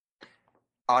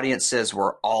audiences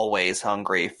were always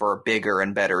hungry for bigger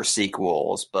and better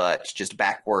sequels, but just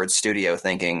backwards studio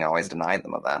thinking always denied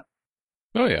them of that?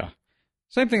 Oh, yeah.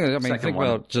 Same thing. I mean, Second think one.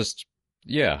 about just,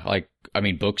 yeah, like, I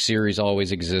mean, book series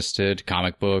always existed,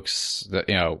 comic books, Well, like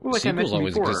I sequels mentioned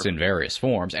always before, existed in various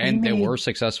forms, and there made- were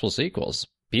successful sequels.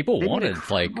 People they made a wanted,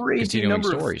 like, crazy continuing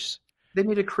number of- stories. They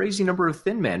made a crazy number of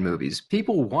Thin Man movies.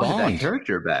 People wanted Bond. that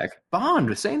character back.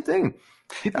 Bond, same thing.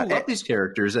 People love these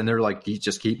characters, and they're like, you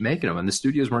just keep making them. And the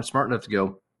studios weren't smart enough to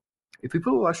go, if we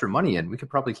put a little extra money in, we could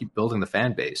probably keep building the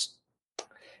fan base.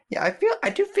 Yeah, I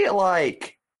do feel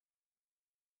like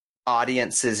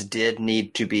audiences did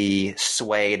need to be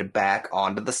swayed back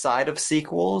onto the side of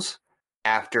sequels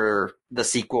after the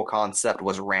sequel concept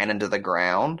was ran into the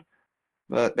ground.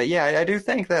 But yeah, I do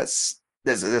think this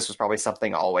was probably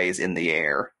something always in the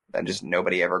air that just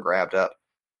nobody ever grabbed up.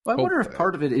 Well, I wonder if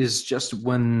part of it is just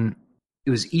when it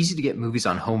was easy to get movies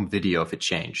on home video if it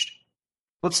changed.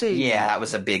 Let's say, Yeah, that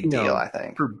was a big you know, deal, I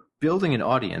think. for building an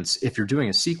audience, if you're doing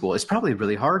a sequel, it's probably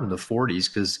really hard in the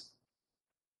 40s because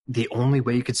the only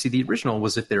way you could see the original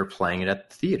was if they were playing it at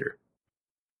the theater.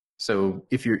 So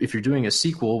if you're doing a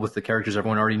sequel with the characters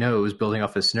everyone already knows, building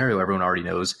off a scenario everyone already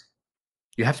knows,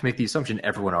 you have to make the assumption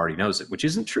everyone already knows it, which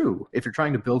isn't true. If you're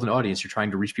trying to build an audience, you're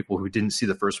trying to reach people who didn't see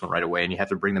the first one right away, and you have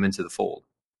to bring them into the fold.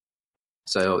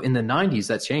 So in the 90s,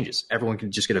 that changes. Everyone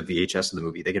can just get a VHS of the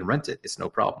movie. They can rent it. It's no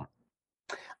problem.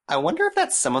 I wonder if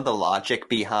that's some of the logic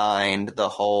behind the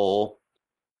whole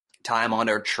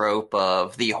time-honored trope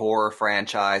of the horror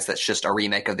franchise that's just a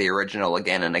remake of the original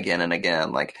again and again and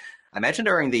again. Like, I imagine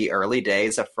during the early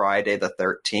days of Friday the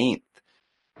 13th,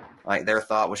 like, their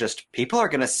thought was just, people are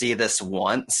going to see this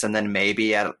once, and then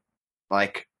maybe at,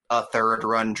 like, a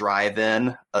third-run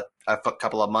drive-in a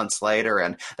couple of months later,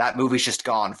 and that movie's just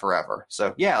gone forever.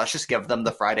 So, yeah, let's just give them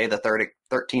the Friday the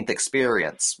 13th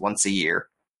experience once a year.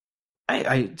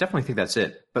 I definitely think that's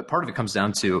it. But part of it comes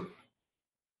down to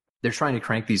they're trying to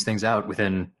crank these things out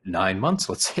within 9 months,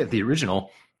 let's say, of the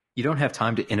original. You don't have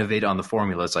time to innovate on the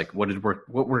formula. It's like, what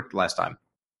worked last time?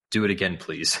 Do it again,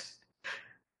 please.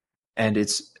 And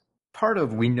it's part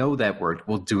of, we know that worked,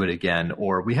 we'll do it again.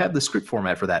 Or we have the script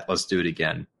format for that, let's do it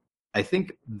again. I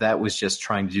think that was just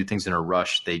trying to do things in a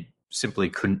rush. They simply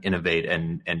couldn't innovate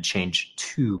and change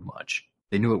too much.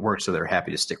 They knew it worked, so they're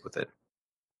happy to stick with it.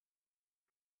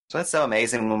 So that's so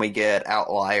amazing when we get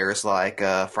outliers like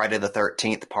Friday the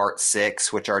 13th Part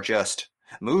 6, which are just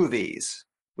movies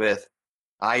with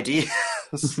ideas.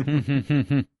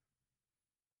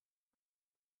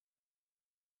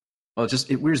 Well,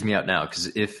 it weirds me out now,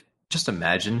 because just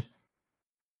imagine.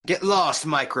 Get lost,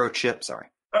 microchip. Sorry.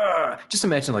 Just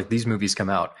imagine, like, these movies come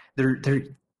out. They're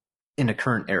in a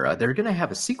current era. They're going to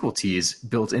have a sequel tease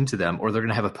built into them, or they're going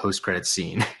to have a post-credit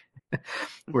scene.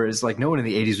 Whereas, like, no one in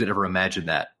the 80s would ever imagine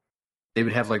that. They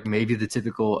would have, like, maybe the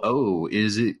typical, oh,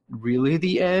 is it really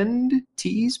the end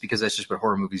tease? Because that's just what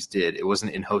horror movies did. It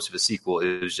wasn't in hopes of a sequel.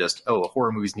 It was just, oh,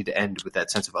 horror movies need to end with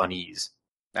that sense of unease.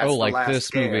 That's oh, the like last this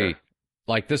scare. movie.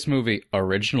 Like this movie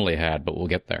originally had, but we'll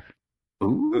get there.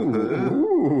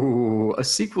 Ooh, a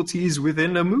sequel tease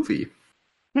within a movie.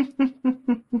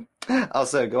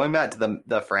 Also, going back to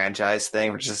the franchise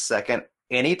thing for just a second,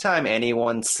 anytime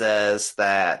anyone says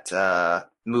that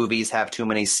movies have too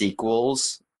many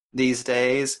sequels these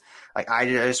days, like, I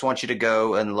just want you to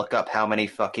go and look up how many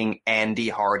fucking Andy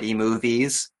Hardy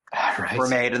movies Right. were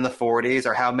made in the 40s,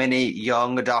 or how many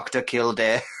young Dr.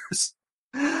 Kildares.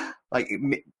 Like,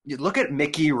 you look at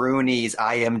Mickey Rooney's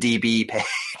IMDb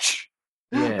page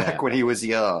Yeah. back when he was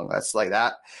young. That's like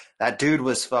that dude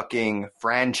was fucking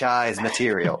franchise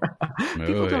material.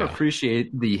 People Oh, don't yeah.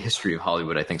 appreciate the history of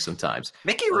Hollywood, I think, sometimes.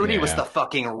 Mickey Rooney was Yeah. the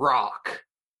fucking Rock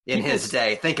in He his was-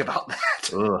 day. Think about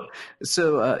that. Ugh.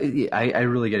 So I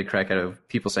really get a crack out of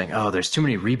people saying, oh, there's too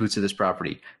many reboots of this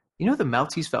property. You know the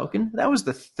Maltese Falcon? That was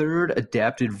the third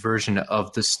adapted version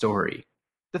of the story.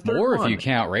 The third Or one. if you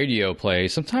count radio play,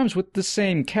 sometimes with the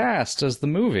same cast as the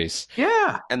movies.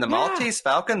 Yeah. And the Yeah. Maltese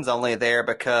Falcon's only there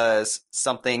because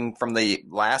something from the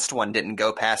last one didn't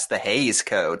go past the Hays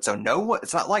Code. So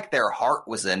it's not like their heart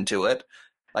was into it.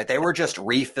 Like, they were just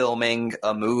refilming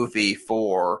a movie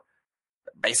for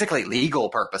basically legal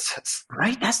purposes.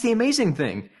 Right? That's the amazing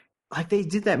thing. Like, they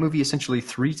did that movie essentially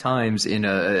 3 times in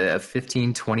a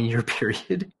 15, 20-year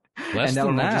period. Less and now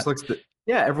than everyone that. just looks at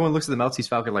everyone looks at the Maltese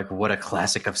Falcon like, what a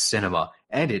classic of cinema.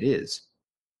 And it is.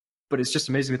 But it's just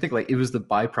amazing to think, like, it was the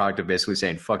byproduct of basically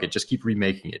saying, fuck it, just keep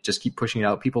remaking it. Just keep pushing it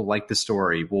out. People like the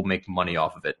story. We'll make money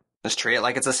off of it. Just treat it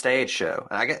like it's a stage show.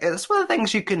 And I guess that's one of the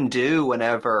things you can do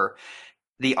whenever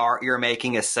the art you're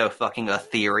making is so fucking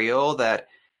ethereal that,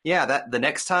 yeah, that the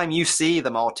next time you see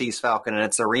the Maltese Falcon and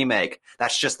it's a remake,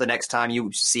 that's just the next time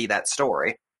you see that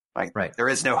story. Like, Right. there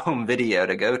is no home video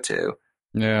to go to.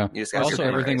 Yeah. You just got Also, your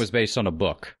everything Blu-rays. was based on a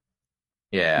book.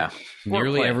 Yeah.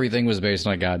 Nearly play. everything was based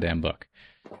on a goddamn book.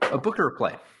 A book or a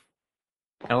play.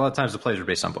 And a lot of times the plays are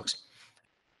based on books.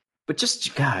 But just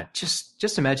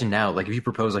imagine now, like if you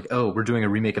propose, like, oh, we're doing a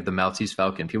remake of the Maltese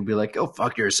Falcon, people be like, "Go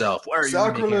fuck yourself! Why are you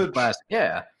remaking Sacrilege. it plastic?"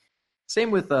 Yeah.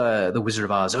 Same with the Wizard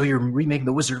of Oz. Oh, you're remaking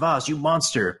the Wizard of Oz, you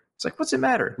monster! It's like, what's the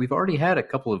matter? We've already had a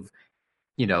couple of,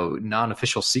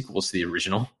 non-official sequels to the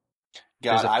original.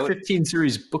 God, There's a 15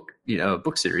 series book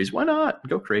series. Why not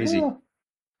go crazy? Yeah.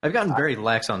 I've gotten very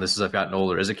lax on this as I've gotten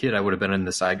older. As a kid, I would have been on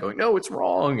the side going, "No, it's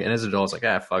wrong," and as an adult, it's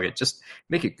like, fuck it, just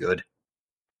make it good.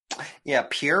 Yeah,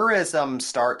 purism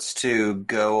starts to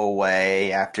go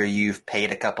away after you've paid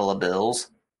a couple of bills.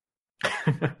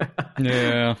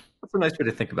 Yeah. That's a nice way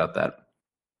to think about that.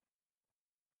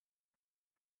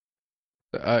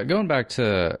 Going back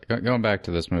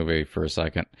to this movie for a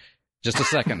second. Just a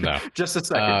second, though. Just a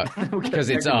second. Because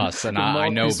it's us, and I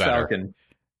know Maltese better. Falcon.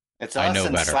 It's I us know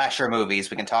and better. slasher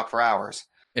movies. We can talk for hours.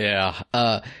 Yeah.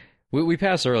 We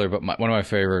passed earlier, but one of my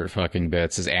favorite fucking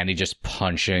bits is Andy just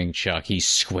punching Chucky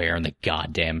square in the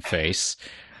goddamn face.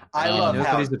 I Um, love Knows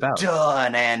how what he's about.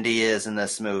 done Andy is in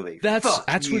this movie. That's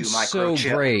Fuck you, what's so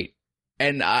Microchip. great.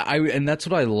 And and that's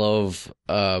what I love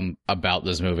about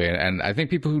this movie. And I think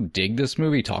people who dig this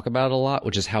movie talk about it a lot,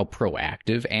 which is how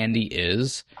proactive Andy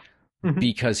is Mhm.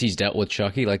 because he's dealt with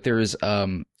Chucky. Like there is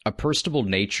a personable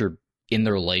nature in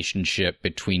the relationship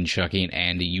between Chucky and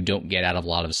Andy you don't get out of a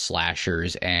lot of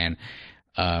slashers and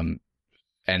the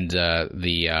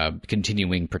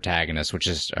continuing protagonist, which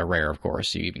is rare, of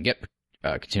course. You even get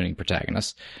continuing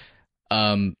protagonists.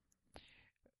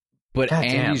 But God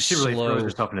damn, Andy's she really slow. throws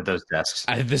herself into those desks.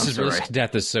 This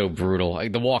death is so brutal.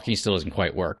 Like, the walking still doesn't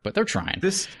quite work, but they're trying.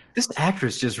 This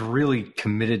actress just really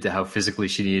committed to how physically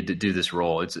she needed to do this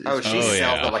role. It's She Oh, sells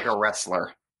yeah. it like a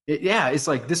wrestler. it's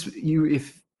like this.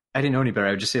 If I didn't know any better,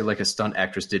 I would just say like a stunt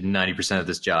actress did 90% of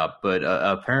this job. But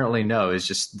apparently, no. It's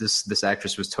just this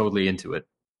actress was totally into it.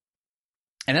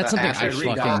 And that's something I Ashley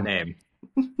Read that fucking. name.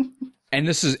 And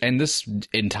this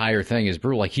entire thing is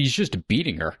brutal. Like, he's just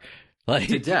beating her. Like,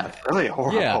 To death. Really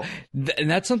horrible. yeah. And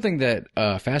that's something that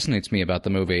fascinates me about the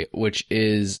movie, which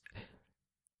is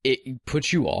it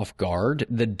puts you off guard.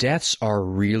 The deaths are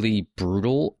really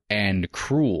brutal and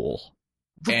cruel.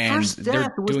 The And first they're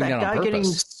death was doing that that on guy getting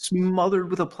purpose. smothered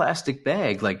with a plastic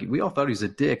bag. Like, we all thought he was a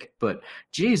dick, but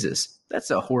Jesus, that's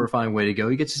a horrifying way to go.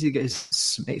 You get to see his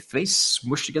face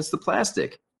smushed against the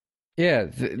plastic. Yeah,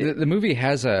 the movie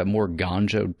has a more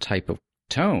gonzo type of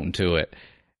tone to it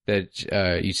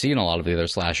that you see in a lot of the other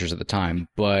slashers at the time,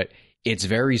 but it's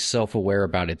very self-aware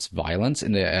about its violence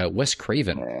in the Wes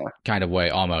Craven Yeah. kind of way,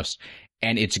 almost.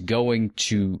 And it's going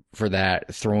for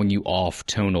that, throwing you off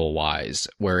tonal wise,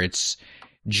 where it's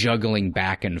juggling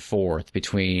back and forth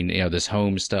between, this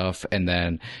home stuff and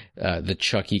then the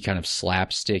Chucky kind of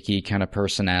slapsticky kind of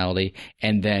personality,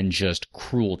 and then just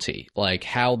cruelty. Like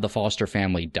how the Foster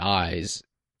family dies,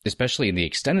 especially in the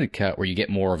extended cut where you get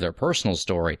more of their personal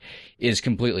story, is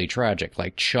completely tragic.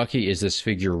 Like, Chucky is this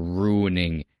figure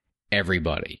ruining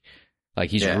everybody. Like,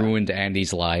 he's ruined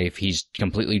Andy's life. He's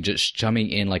completely just coming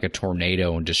in like a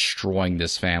tornado and destroying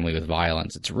this family with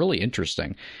violence. It's really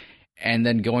interesting. And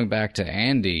then going back to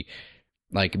Andy,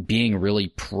 like, being really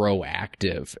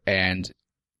proactive and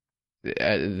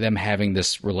them having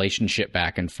this relationship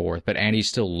back and forth, but Andy's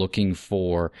still looking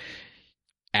for,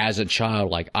 as a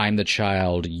child, like, I'm the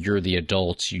child, you're the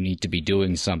adults, you need to be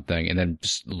doing something, and then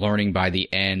just learning by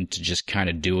the end to just kind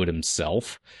of do it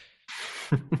himself.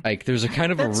 Like, there's a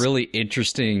kind of a really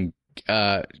interesting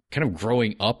kind of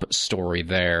growing up story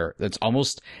there that's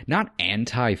almost not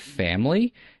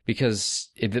anti-family, because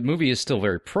the movie is still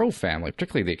very pro-family,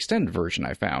 particularly the extended version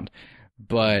I found.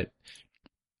 But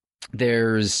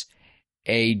there's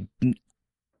a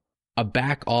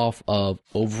back off of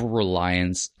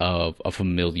over-reliance of a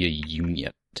familiar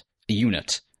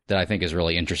unit that I think is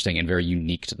really interesting and very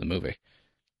unique to the movie.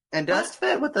 And does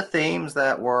fit with the themes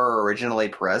that were originally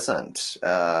present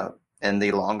in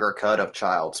the longer cut of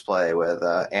Child's Play, with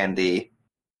Andy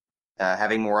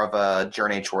having more of a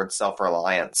journey towards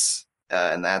self-reliance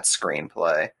in that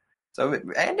screenplay. So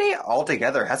Andy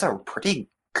altogether has a pretty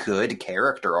good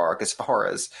character arc as far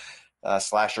as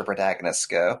slasher protagonists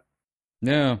go.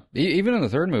 No, even in the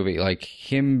third movie, like,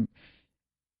 him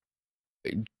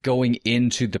going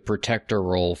into the protector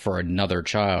role for another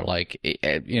child. Like,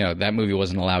 that movie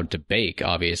wasn't allowed to bake,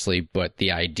 obviously, but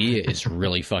the idea is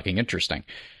really fucking interesting.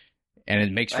 And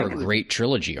it makes for a great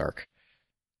trilogy arc.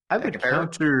 I would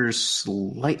counter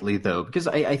slightly, though, because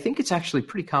I think it's actually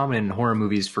pretty common in horror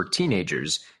movies for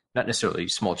teenagers, not necessarily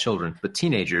small children, but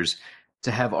teenagers,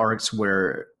 to have arcs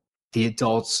where the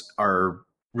adults are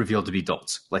revealed to be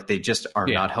adults. Like, they just are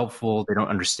not helpful. They don't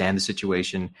understand the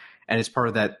situation. And it's part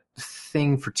of that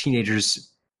thing for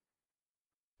teenagers.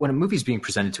 When a movie's being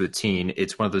presented to a teen,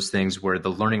 it's one of those things where the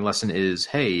learning lesson is,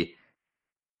 hey,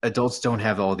 adults don't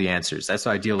have all the answers. That's the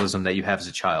idealism that you have as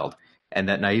a child. And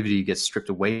that naivety gets stripped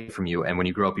away from you. And when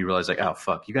you grow up, you realize, like, oh,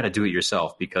 fuck, you got to do it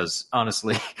yourself, because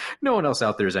honestly, no one else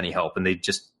out there is any help, and they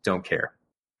just don't care.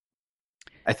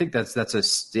 I think that's a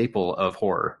staple of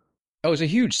horror. Oh, it's a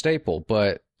huge staple,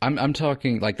 but I'm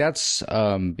talking like that's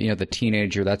the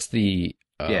teenager. That's the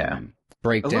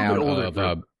breakdown of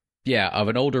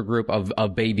an older group of a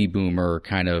baby boomer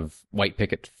kind of white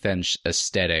picket fence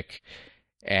aesthetic,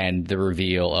 and the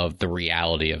reveal of the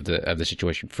reality of the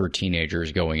situation for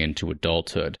teenagers going into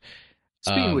adulthood.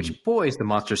 Speaking of which, boy, is the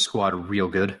Monster Squad real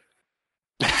good.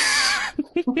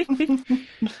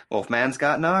 Wolfman's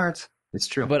got nards. It's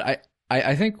true, but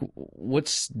I think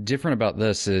what's different about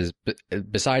this is,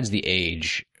 besides the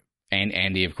age, and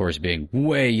Andy, of course, being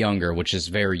way younger, which is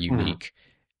very unique,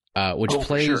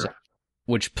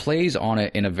 which plays on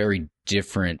it in a very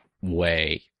different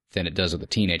way than it does with a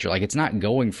teenager. Like, it's not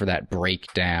going for that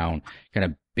breakdown kind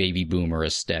of baby boomer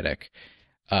aesthetic.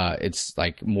 It's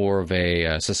like more of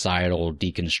a societal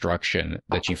deconstruction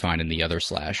that you find in the other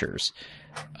slashers,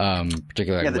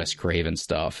 particularly like Wes Craven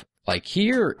stuff. Like,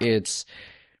 here, it's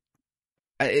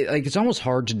almost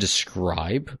hard to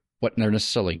describe what they're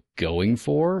necessarily going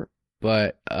for,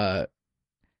 but of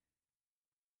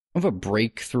a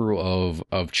breakthrough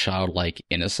of childlike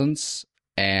innocence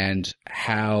and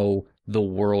how the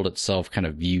world itself kind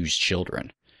of views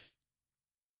children.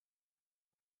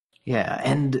 Yeah,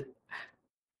 and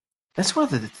that's one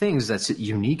of the things that's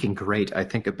unique and great, I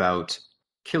think, about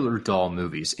killer doll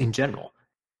movies in general.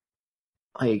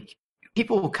 Like,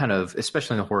 people kind of,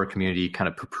 especially in the horror community, kind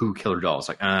of poo-poo killer dolls.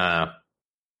 Like,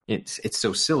 it's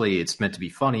so silly, it's meant to be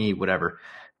funny, whatever.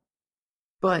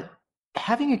 But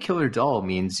having a killer doll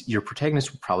means your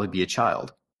protagonist would probably be a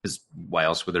child. Because why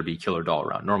else would there be a killer doll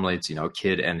around? Normally it's, a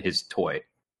kid and his toy.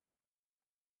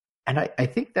 And I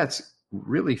think that's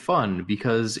really fun,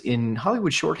 because in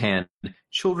Hollywood shorthand,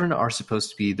 children are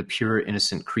supposed to be the pure,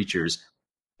 innocent creatures.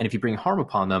 And if you bring harm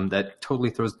upon them, that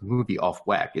totally throws the movie off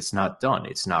whack. It's not done.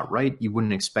 It's not right. You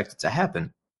wouldn't expect it to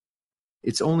happen.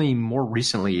 It's only more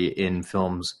recently in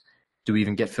films do we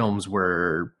even get films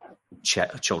where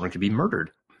children can be murdered.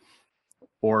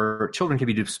 Or children can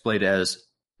be displayed as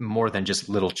more than just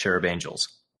little cherub angels.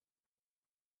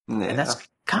 Yeah. And that's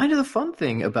kind of the fun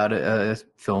thing about a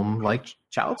film like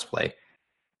Child's Play.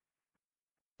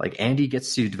 Like, Andy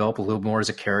gets to develop a little more as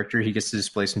a character. He gets to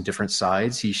display some different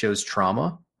sides. He shows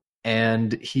trauma.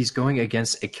 And he's going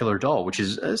against a killer doll, which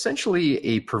is essentially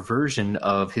a perversion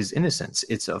of his innocence.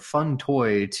 It's a fun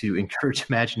toy to encourage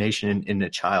imagination in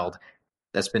a child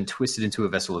that's been twisted into a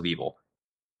vessel of evil.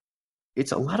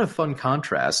 It's a lot of fun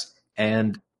contrast,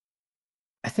 and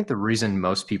I think the reason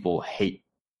most people hate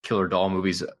killer doll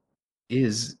movies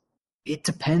is it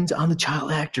depends on the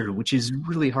child actor, which is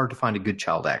really hard to find a good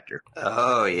child actor.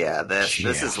 Oh, yeah. This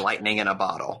is lightning in a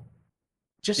bottle.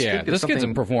 This kid's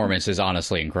performance is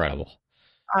honestly incredible.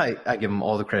 I give him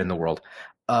all the credit in the world.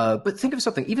 But think of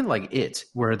something even like It,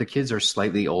 where the kids are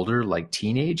slightly older, like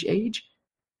teenage age.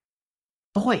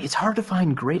 Boy, it's hard to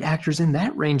find great actors in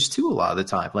that range, too, a lot of the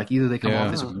time. Like, either they come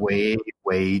off as way,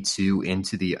 way too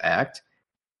into the act,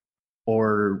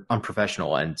 or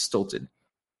unprofessional and stilted.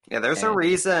 Yeah, there's a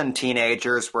reason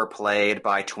teenagers were played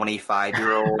by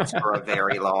 25-year-olds for a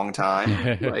very long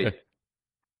time. Right.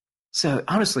 So,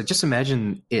 honestly, just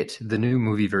imagine It, the new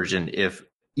movie version, if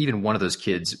even one of those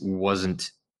kids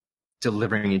wasn't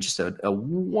delivering just a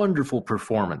wonderful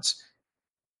performance.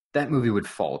 That movie would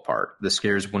fall apart. The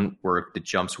scares wouldn't work. The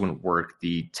jumps wouldn't work.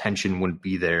 The tension wouldn't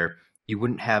be there. You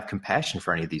wouldn't have compassion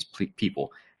for any of these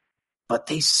people. But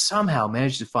they somehow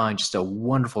managed to find just a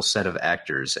wonderful set of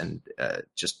actors and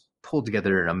just pulled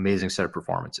together an amazing set of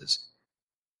performances.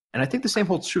 And I think the same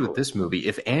holds true with this movie.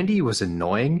 If Andy was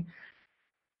annoying,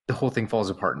 the whole thing falls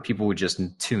apart and people would just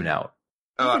tune out.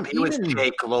 If he was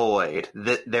Jake Lloyd,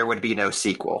 there would be no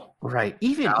sequel. Right.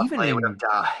 Even they would have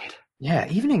died. Yeah,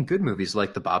 even in good movies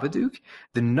like The Babadook,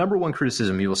 the number one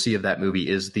criticism you will see of that movie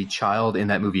is the child in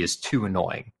that movie is too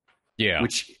annoying. Yeah.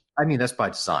 Which, I mean, that's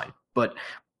by design. But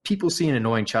people see an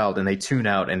annoying child and they tune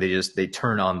out and they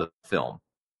turn on the film.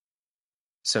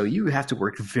 So you have to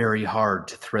work very hard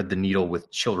to thread the needle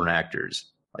with children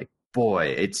actors. Like,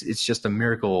 boy, it's just a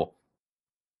miracle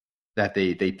that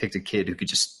they picked a kid who could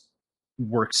just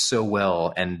work so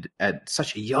well, and at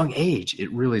such a young age.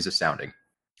 It really is astounding.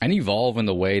 And evolve in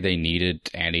the way they needed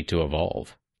Andy to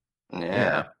evolve.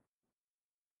 Yeah.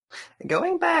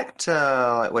 Going back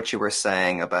to what you were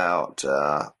saying about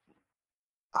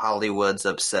Hollywood's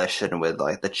obsession with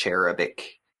like the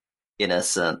cherubic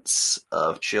innocence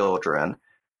of children,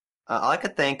 I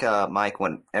could think, Mike,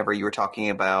 whenever you were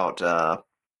talking about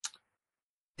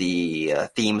the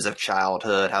themes of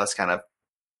childhood, how it's kind of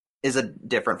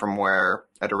different from where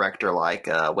a director like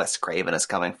Wes Craven is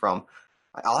coming from.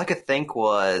 All I could think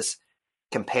was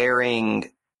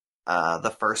comparing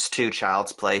the first two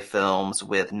Child's Play films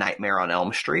with Nightmare on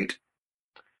Elm Street,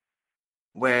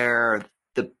 where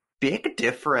the big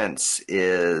difference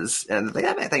is, and the thing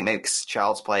that I think makes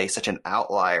Child's Play such an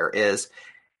outlier is,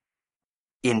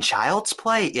 in Child's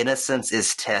Play, innocence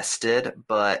is tested,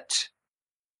 but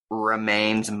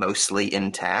remains mostly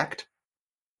intact.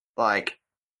 Like,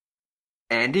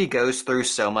 Andy goes through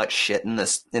so much shit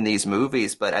in these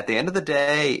movies, but at the end of the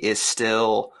day is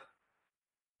still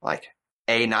like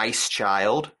a nice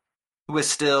child who is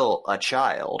still a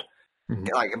child. Mm-hmm.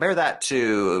 Like, compare that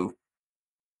to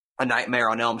A Nightmare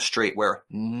on Elm Street, where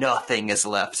nothing is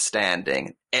left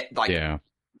standing. Like,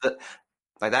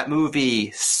 that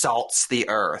movie salts the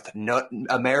earth. No,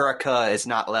 America is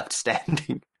not left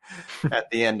standing at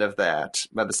the end of that.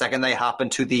 But the second they hop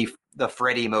into the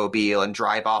Freddy mobile and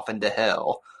drive off into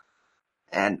hell,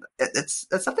 and it's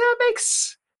something that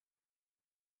makes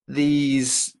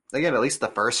these, again, at least the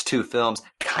first two films,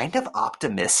 kind of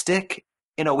optimistic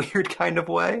in a weird kind of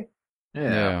way.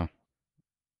 Yeah.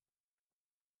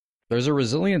 There's a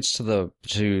resilience to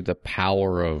the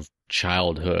power of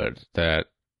childhood that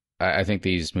I think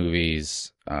these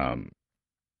movies, like,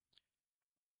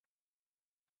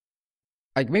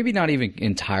 maybe not even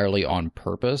entirely on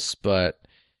purpose, but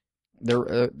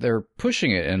they're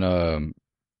pushing it in an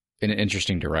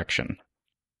interesting direction.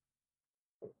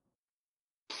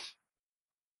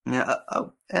 Yeah.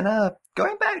 And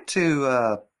going back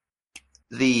to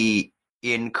the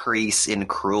increase in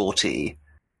cruelty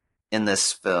in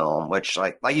this film, which,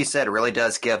 like you said, really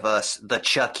does give us the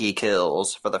Chucky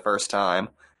kills for the first time.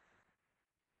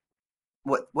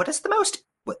 What is the most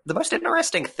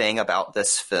interesting thing about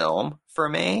this film for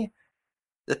me?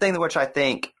 The thing which I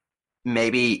think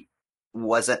maybe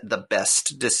wasn't the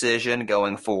best decision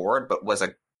going forward, but was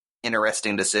an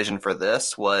interesting decision for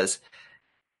this, was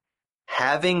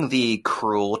having the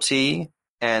cruelty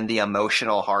and the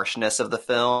emotional harshness of the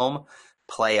film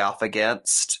play off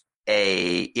against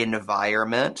a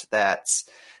environment that's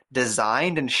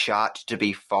designed and shot to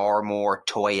be far more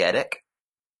toyetic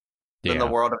than the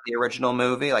world of the original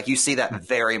movie. Like, you see that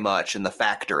very much in the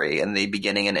factory in the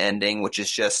beginning and ending, which is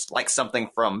just like something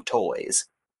from toys.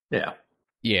 Yeah.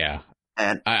 Yeah.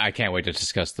 And I can't wait to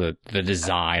discuss the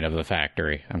design of the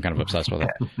factory. I'm kind of obsessed with it.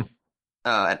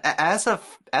 And as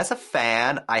a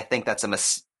fan, I think that's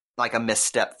a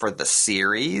misstep for the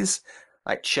series.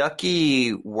 Like,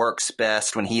 Chucky works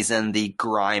best when he's in the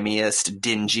grimiest,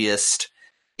 dingiest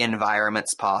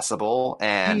environments possible,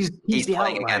 and he's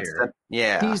playing against it.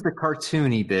 Yeah, he's the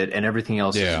cartoony bit, and everything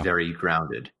else is very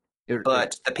grounded.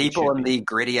 But the people in the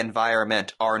gritty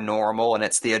environment are normal, and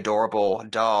it's the adorable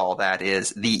doll that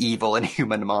is the evil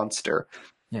inhuman monster.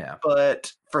 Yeah.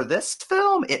 But for this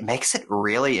film, it makes it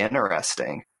really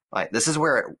interesting. Like, this is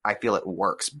where I feel it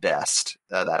works best,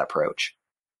 that approach.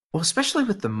 Well, especially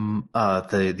with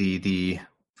the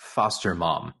foster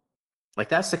mom. Like,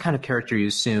 that's the kind of character you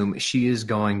assume she is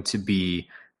going to be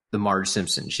the Marge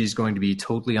Simpson. She's going to be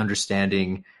totally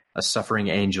understanding, a suffering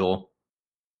angel.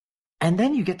 And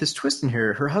then you get this twist in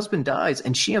here. Her husband dies,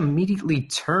 and she immediately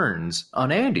turns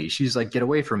on Andy. She's like, "Get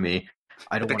away from me.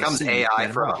 I don't want to see you." It becomes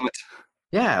AI for a moment.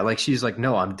 Yeah, like, she's like,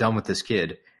 "No, I'm done with this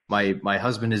kid. My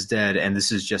husband is dead, and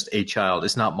this is just a child.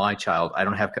 It's not my child. I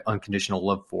don't have unconditional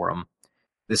love for him.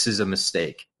 This is a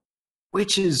mistake."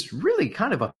 Which is really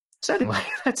kind of upsetting. Like,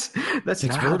 that's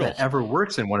not how that ever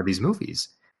works in one of these movies.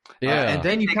 Yeah. And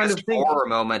then you kind of think, horror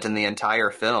moment in the entire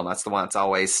film. That's the one that's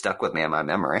always stuck with me in my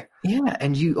memory. Yeah,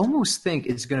 and you almost think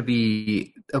it's going to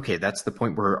be, okay, that's the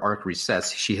point where her arc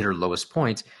resets. She hit her lowest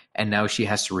point, and now she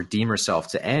has to redeem herself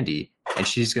to Andy, and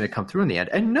she's going to come through in the end.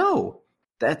 And no,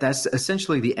 that's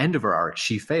essentially the end of her arc.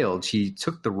 She failed. She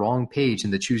took the wrong page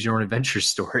in the Choose Your Own Adventure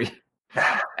story.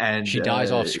 And she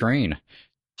dies off screen.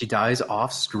 She dies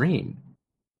off screen.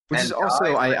 Which is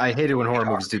also, I hate it when horror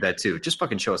movies do that too. Just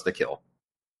fucking show us the kill.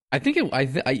 I think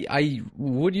I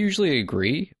would usually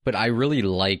agree, but I really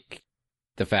like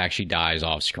the fact she dies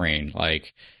off screen.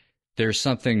 Like, there's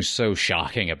something so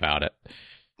shocking about it.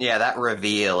 Yeah, that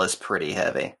reveal is pretty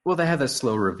heavy. Well, they have that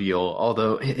slow reveal,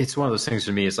 although it's one of those things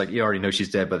for me. It's like you already know she's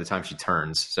dead by the time she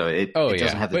turns, so it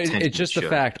doesn't have the but tension it's just it the should.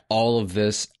 fact all of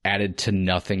this added to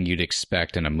nothing you'd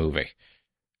expect in a movie.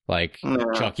 Like,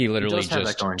 Chucky literally does have that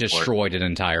just going for it. destroyed an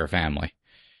entire family.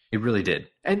 It really did.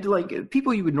 And like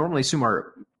people you would normally assume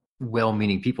are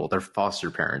well-meaning people, they're foster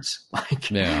parents.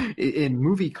 Like Yeah. in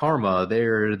movie karma,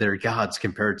 they're gods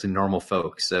compared to normal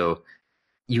folk. So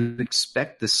you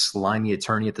expect the slimy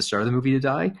attorney at the start of the movie to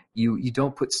die. You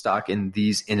don't put stock in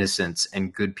these innocents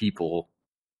and good people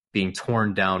being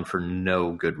torn down for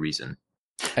no good reason.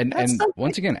 And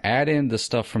once again, add in the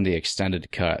stuff from the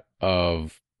extended cut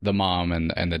of the mom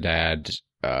and the dad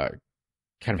kind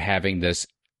of having this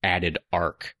added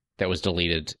arc that was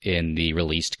deleted in the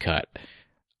released cut.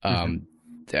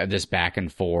 This back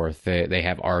and forth, they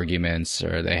have arguments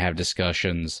or they have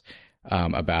discussions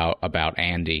about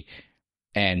Andy,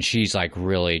 and she's like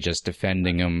really just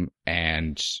defending him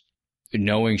and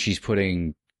knowing she's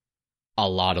putting a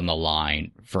lot on the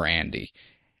line for Andy.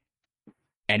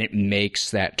 And it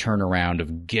makes that turnaround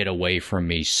of get away from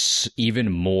me even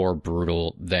more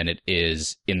brutal than it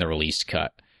is in the released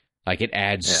cut. Like, it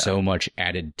adds so much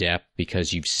added depth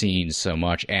because you've seen so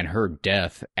much, and her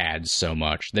death adds so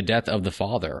much. The death of the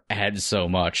father adds so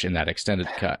much in that extended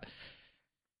cut.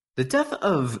 The death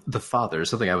of the father is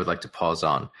something I would like to pause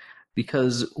on,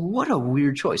 because what a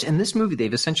weird choice. In this movie,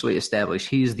 they've essentially established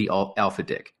he is the alpha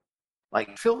dick.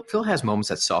 Like, Phil has moments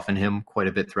that soften him quite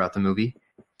a bit throughout the movie,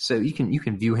 so you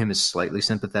can view him as slightly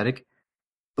sympathetic,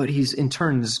 but he's in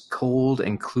turns cold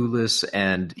and clueless,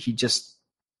 and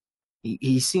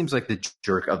he seems like the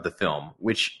jerk of the film,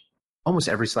 which almost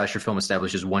every slasher film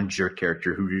establishes one jerk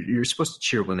character who you're supposed to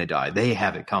cheer when they die. They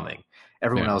have it coming.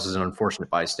 Everyone else is an unfortunate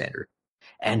bystander.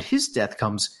 And his death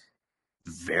comes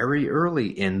very early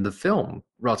in the film,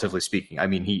 relatively speaking. I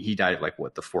mean, he died at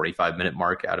the 45-minute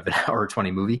mark out of an hour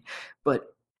 20 movie. But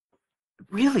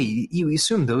really, you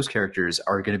assume those characters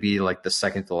are going to be like the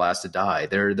second to last to die.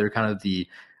 They're kind of the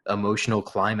emotional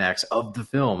climax of the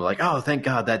film. Like, oh, thank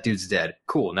God that dude's dead.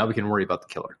 Cool, now we can worry about the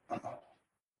killer.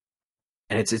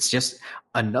 And it's just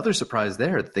another surprise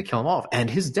there that they kill him off. And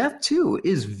his death, too,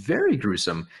 is very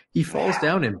gruesome. He falls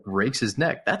down and breaks his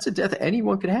neck. That's a death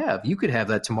anyone could have. You could have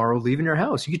that tomorrow leaving your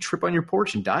house. You could trip on your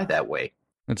porch and die that way.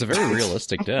 It's a very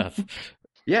realistic death.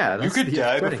 Yeah. You could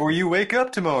die before you wake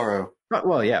up tomorrow.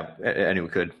 Well, yeah,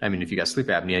 anyone could. I mean, if you got sleep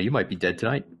apnea, you might be dead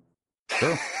tonight.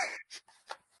 Sure.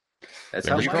 That's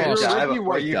Fingers how crossed. Die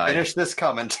before you finish this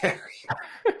commentary.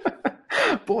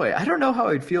 Boy, I don't know how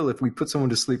I'd feel if we put someone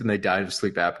to sleep and they died of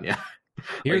sleep apnea.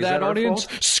 Hear Like, that, our audience?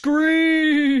 fault?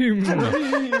 Scream!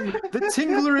 The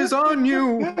tingler is on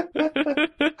you.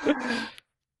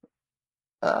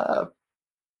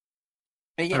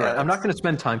 Yeah, All right, I'm not going to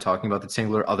spend time talking about the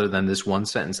tingler other than this one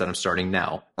sentence that I'm starting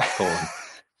now.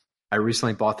 I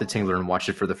recently bought the tingler and watched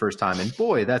it for the first time, and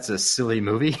boy, that's a silly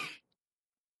movie.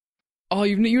 Oh,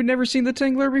 you've never seen The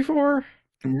Tingler before?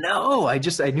 No, I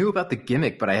knew about the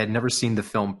gimmick, but I had never seen the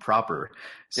film proper.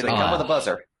 Did it come with a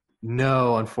buzzer?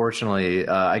 No, unfortunately,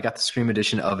 I got the Scream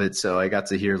edition of it, so I got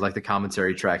to hear like the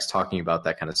commentary tracks talking about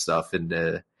that kind of stuff.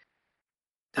 And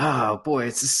oh boy,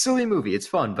 it's a silly movie. It's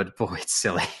fun, but boy, it's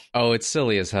silly. Oh, it's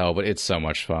silly as hell, but it's so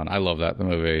much fun. I love that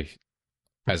movie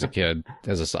as a kid.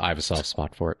 I have a soft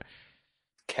spot for it.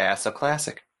 Castle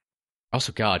classic.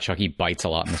 Also, God, Chucky bites a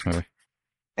lot in this movie.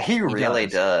 He really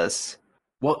does.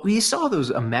 Well, we saw those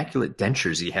immaculate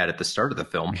dentures he had at the start of the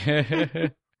film.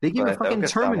 They give him Right, fucking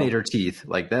focus Terminator teeth.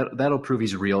 Like that'll prove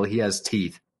he's real. He has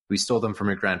teeth. We stole them from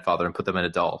your grandfather and put them in a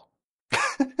doll.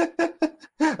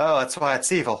 Oh, that's why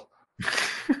it's evil.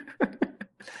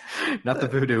 Not the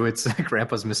voodoo. It's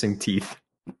Grandpa's missing teeth.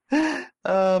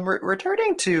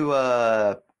 Returning to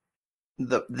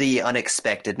the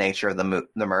unexpected nature of the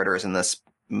murders in this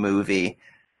movie.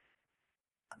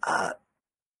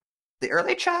 The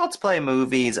early Child's Play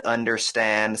movies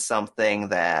understand something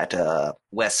that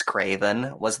Wes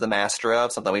Craven was the master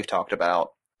of, something we've talked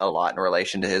about a lot in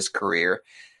relation to his career.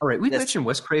 All right, we've mentioned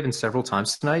Wes Craven several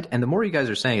times tonight, and the more you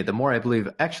guys are saying it, the more I believe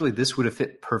actually this would have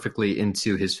fit perfectly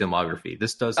into his filmography.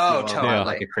 This does feel a lot totally.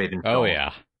 like a Craven film. Oh,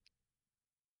 yeah.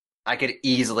 I could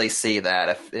easily see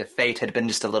that if Fate had been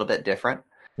just a little bit different.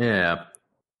 Yeah.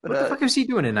 But, What the fuck was he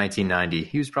doing in 1990?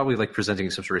 He was probably like presenting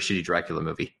some sort of shitty Dracula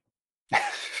movie.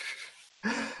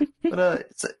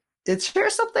 But it's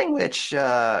here's something which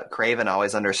Craven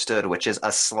always understood, which is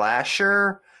a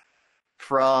slasher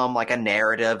from like a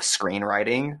narrative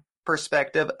screenwriting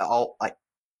perspective.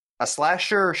 A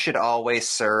slasher should always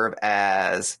serve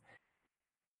as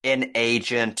an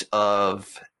agent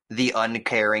of the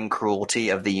uncaring cruelty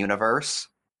of the universe.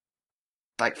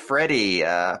 Like Freddy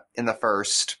in the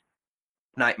first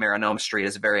Nightmare on Elm Street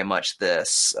is very much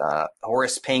this.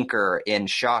 Horace Pinker in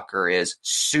Shocker is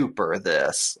super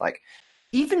this. Like,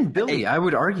 even Billy, I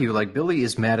would argue, like, Billy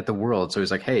is mad at the world, so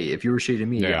he's like, hey, if you were shitting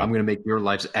me, I'm going to make your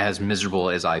lives as miserable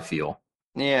as I feel.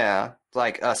 Yeah,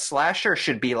 like a slasher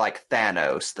should be like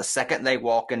Thanos. The second they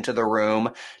walk into the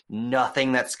room,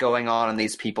 nothing that's going on in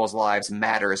these people's lives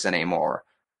matters anymore.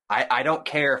 I don't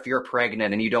care if you're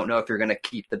pregnant and you don't know if you're going to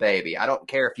keep the baby. I don't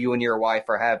care if you and your wife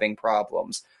are having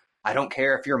problems. I don't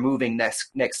care if you're moving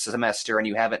next semester and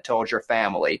you haven't told your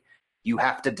family. You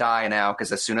have to die now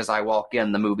because as soon as I walk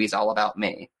in, the movie's all about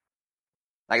me.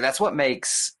 Like, that's what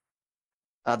makes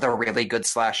the really good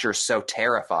slashers so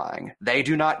terrifying. They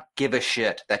do not give a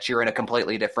shit that you're in a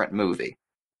completely different movie.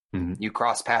 Mm-hmm. You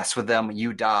cross paths with them,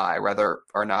 you die, whether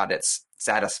or not it's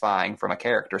satisfying from a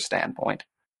character standpoint.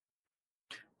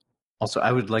 Also,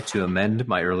 I would like to amend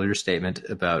my earlier statement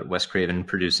about Wes Craven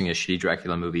producing a shitty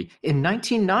Dracula movie. In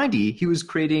 1990, he was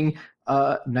creating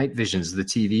Night Visions, the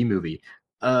TV movie.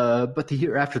 But the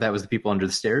year after that was The People Under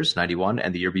the Stairs, 91,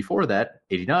 and the year before that,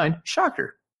 89,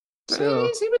 Shocker. So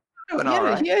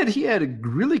he had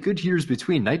really good years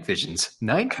between Night Visions.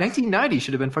 1990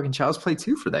 should have been fucking Child's Play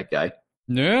 2 for that guy.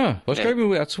 Yeah, Wes Craven,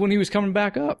 that's when he was coming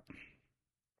back up.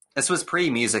 This was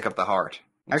pre-Music of the Heart.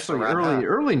 Actually,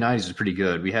 early 90s was pretty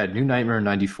good. We had New Nightmare in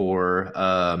 94,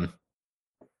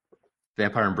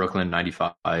 Vampire in Brooklyn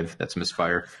 95, that's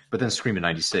Misfire, but then Scream in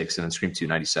 96, and then Scream 2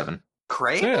 97.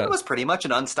 Craven was pretty much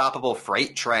an unstoppable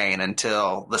freight train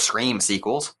until the Scream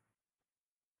sequels.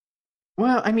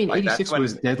 Well, I mean, like 86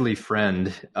 was Deadly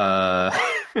Friend. Oh,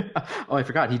 I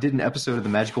forgot. He did an episode of The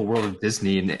Magical World of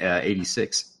Disney in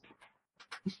 86.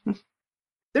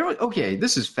 Okay,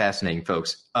 this is fascinating,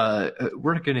 folks.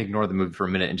 We're going to ignore the movie for a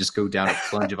minute and just go down a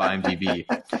plunge of IMDb.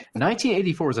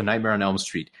 1984 was A Nightmare on Elm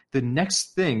Street. The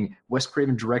next thing Wes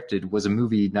Craven directed was a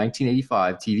movie,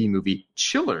 1985 TV movie,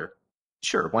 Chiller.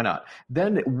 Sure, why not?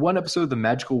 Then one episode of The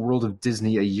Magical World of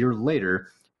Disney a year later.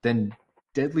 Then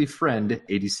Deadly Friend,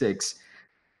 86.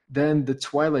 Then The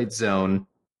Twilight Zone,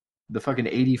 the fucking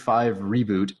 85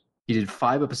 reboot. He did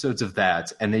 5 episodes of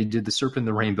that, and they did The Serpent and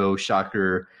the Rainbow,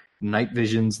 Shocker, Night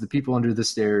Visions, The People Under the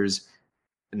Stairs,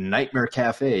 Nightmare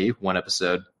Cafe, 1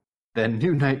 episode, then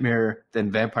New Nightmare, then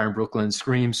Vampire in Brooklyn,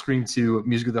 Scream, Scream 2,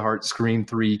 Music of the Heart, Scream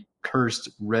 3, Cursed,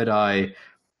 Red Eye.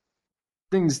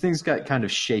 Things got kind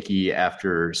of shaky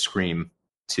after Scream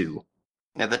 2.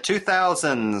 Yeah, the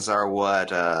 2000s are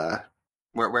what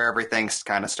where everything's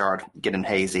kind of started getting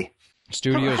hazy.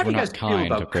 Studios were not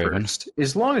kind to Craven.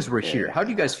 As long as we're here, how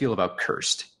do you guys feel about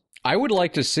Cursed? I would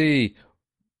like to see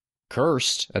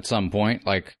Cursed at some point,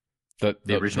 like the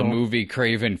original movie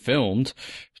Craven filmed.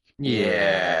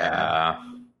 Yeah.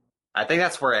 I think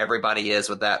that's where everybody is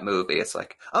with that movie. It's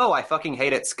like, oh, I fucking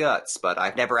hate its guts, but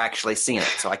I've never actually seen it,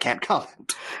 so I can't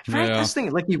comment. Right, this thing,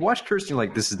 like, you watch Cursed and you're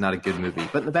like, this is not a good movie.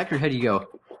 But in the back of your head, you go,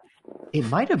 it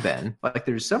might have been. Like,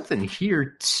 there's something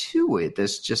here to it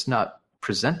that's just not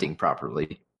presenting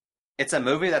properly. It's a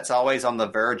movie that's always on the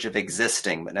verge of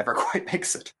existing, but never quite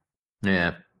makes it.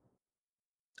 Yeah.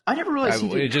 I never realized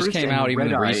it just came out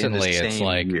even recently. It's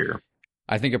like, year.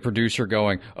 I think a producer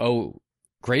going, oh,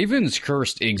 Craven's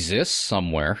Cursed exists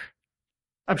somewhere.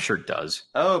 I'm sure it does.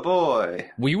 Oh, boy.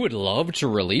 We would love to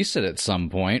release it at some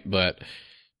point, but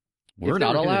we're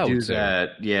not allowed to. That,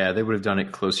 yeah, they would have done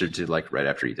it closer to, like, right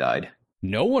after he died.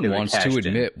 No one wants to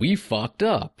admit we fucked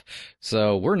up.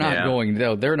 So we're not going,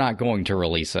 though. They're not going to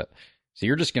release it. So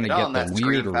you're just going to get the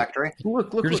weird factory.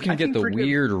 You're just going to get the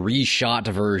weird reshot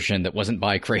version that wasn't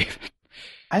by Craven.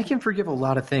 I can forgive a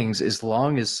lot of things as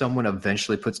long as someone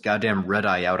eventually puts goddamn Red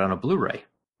Eye out on a Blu-ray.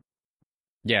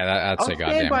 Yeah, that's a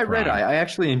goddamn by crime. Red Eye. I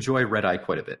actually enjoy Red Eye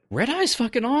quite a bit. Red Eye's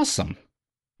fucking awesome.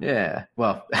 Yeah,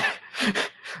 well,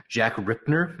 Jack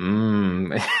Rippner, on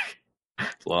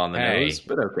the nose,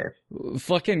 but okay.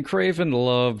 Fucking Craven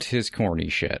loved his corny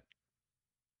shit.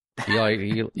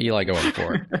 He like going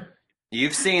for it.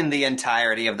 You've seen the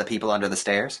entirety of The People Under the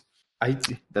Stairs?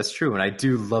 That's true, and I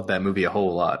do love that movie a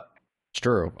whole lot. It's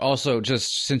true. Also,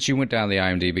 just since you went down the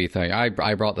IMDb thing,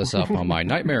 I brought this up on my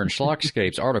Nightmare and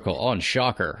Schlockscapes article on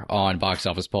Shocker on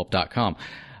boxofficepulp.com.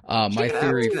 My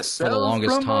theory for the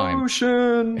longest time...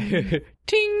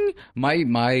 Ting!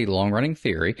 My long-running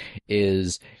theory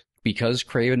is because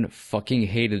Craven fucking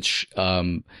hated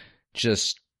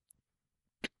just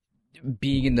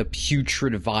being in the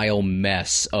putrid, vile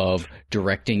mess of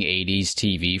directing 80s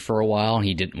TV for a while, and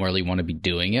he didn't really want to be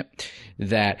doing it,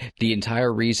 that the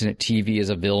entire reason that TV is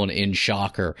a villain in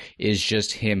Shocker is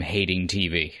just him hating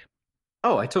TV.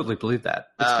 Oh, I totally believe that.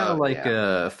 It's kind of like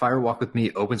Fire Walk with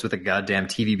Me opens with a goddamn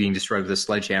TV being destroyed with a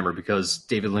sledgehammer because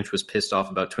David Lynch was pissed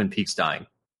off about Twin Peaks dying.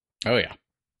 Oh, yeah.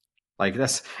 Like,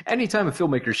 that's anytime a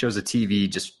filmmaker shows a TV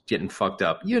just getting fucked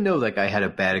up, you know that guy had a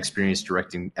bad experience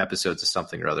directing episodes of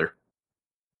something or other.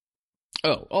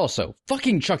 Oh, also,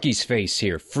 fucking Chucky's face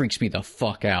here freaks me the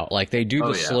fuck out. Like, they do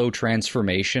the slow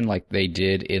transformation like they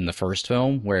did in the first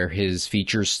film, where his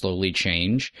features slowly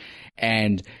change,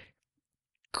 and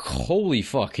holy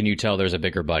fuck, can you tell there's a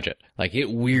bigger budget? Like,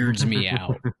 it weirds me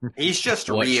out. He's just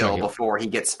real before he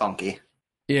gets funky.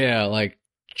 Yeah, like,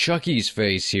 Chucky's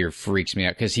face here freaks me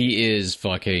out, because he is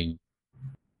fucking...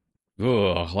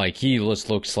 Ugh, like, he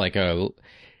just looks like a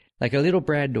little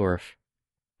Brad Dourif.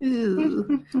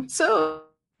 So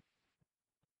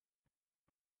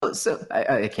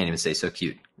I can't even say so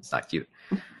cute. It's not cute.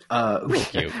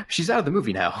 Cute. She's out of the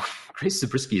movie now. Grace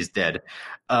Zabriskie is dead.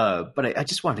 But I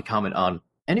just wanted to comment on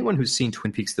anyone who's seen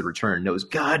Twin Peaks: The Return knows,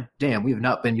 god damn, we have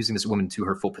not been using this woman to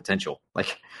her full potential.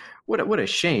 Like, what a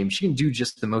shame. She can do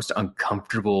just the most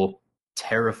uncomfortable,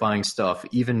 terrifying stuff,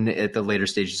 even at the later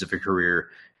stages of her career.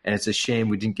 And it's a shame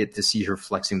we didn't get to see her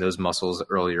flexing those muscles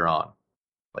earlier on.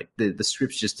 Like, the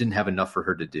scripts just didn't have enough for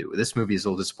her to do. This movie is a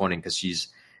little disappointing because she's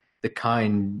the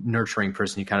kind, nurturing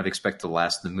person you kind of expect to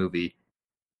last the movie,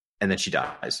 and then she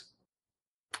dies.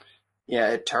 Yeah,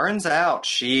 it turns out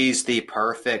she's the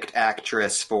perfect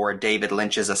actress for David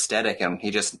Lynch's aesthetic, and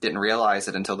he just didn't realize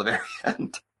it until the very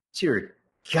end. Dear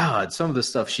God, some of the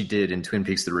stuff she did in Twin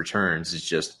Peaks: The Returns is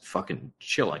just fucking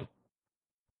chilling.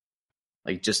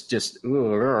 Like, just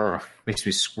makes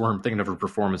me squirm thinking of her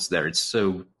performance there. It's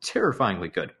so terrifyingly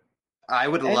good. I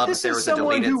would love if there was a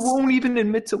deleted... who won't even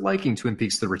admit to liking Twin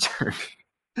Peaks: The Return.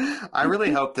 I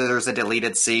really hope that there's a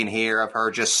deleted scene here of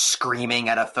her just screaming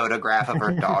at a photograph of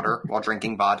her daughter while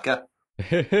drinking vodka.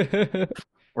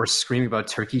 Or screaming about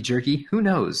turkey jerky. Who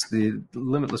knows? The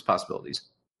limitless possibilities.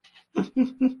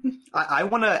 I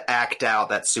want to act out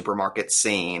that supermarket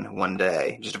scene one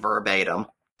day, just verbatim.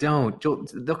 Don't.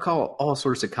 They'll call all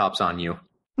sorts of cops on you.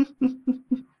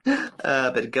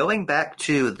 But going back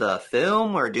to the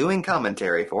film we're doing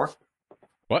commentary for.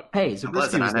 What? Hey,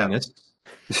 Zabriskie was doing this.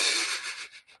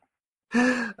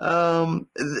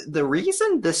 The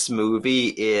reason this movie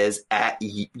is at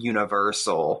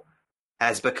Universal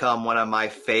has become one of my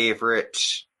favorite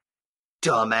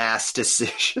dumbass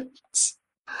decisions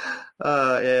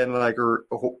in like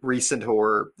recent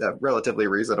horror, relatively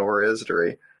recent horror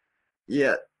history.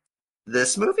 Yeah,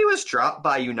 this movie was dropped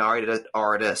by United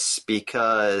Artists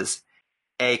because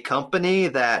a company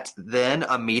that then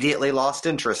immediately lost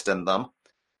interest in them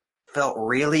felt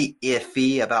really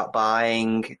iffy about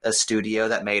buying a studio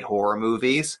that made horror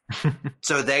movies.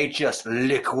 So they just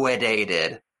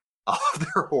liquidated all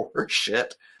their horror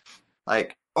shit,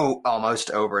 like,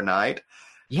 almost overnight.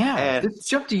 Yeah, and this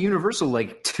jumped to Universal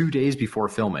like 2 days before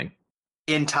filming.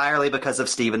 Entirely because of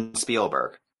Steven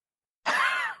Spielberg.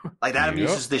 Like, that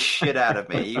amuses the shit out of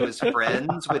me. He was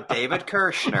friends with David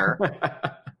Kirshner,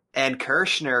 and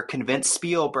Kirshner convinced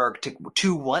Spielberg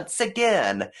to once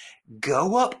again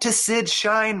go up to Sid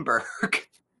Sheinberg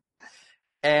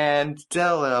and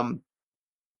tell him,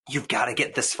 you've got to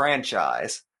get this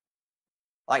franchise.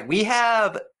 Like, do we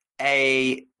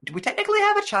technically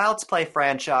have a Child's Play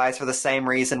franchise for the same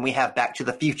reason we have Back to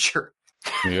the Future?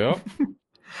 Yeah.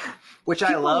 Which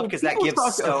I love because that gives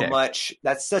much.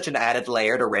 That's such an added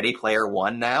layer to Ready Player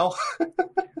One now.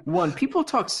 People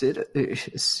talk Sid.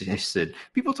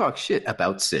 People talk shit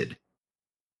about Sid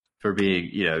for being,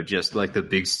 just like the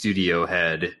big studio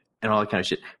head and all that kind of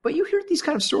shit. But you hear these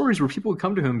kind of stories where people would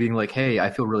come to him being like, "Hey, I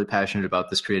feel really passionate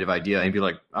about this creative idea," and he'd be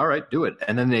like, "All right, do it."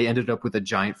 And then they ended up with a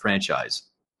giant franchise.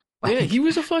 Yeah, he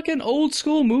was a fucking old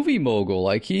school movie mogul.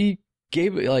 Like, he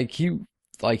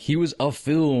was a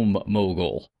film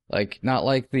mogul. Like, not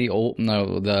like the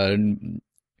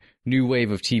new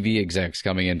wave of TV execs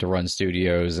coming in to run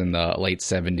studios in the late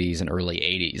 70s and early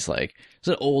 80s. Like, it's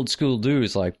an old school dude.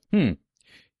 It's like,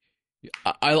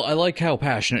 I like how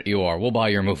passionate you are. We'll buy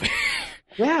your movie.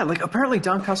 Yeah, like, apparently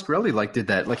Don Coscarelli, did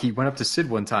that. Like, he went up to Sid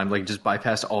one time, just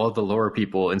bypassed all of the lower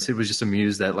people, and Sid was just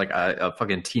amused that, a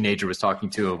fucking teenager was talking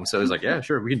to him. So he was like, yeah,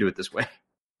 sure, we can do it this way.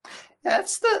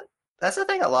 That's the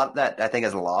thing, a lot that I think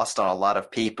is lost on a lot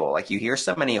of people. Like, you hear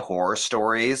so many horror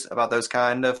stories about those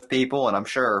kind of people, and I'm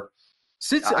sure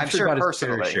Sid's I'm sure got his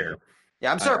personally, fair share.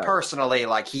 Yeah, I'm sure personally,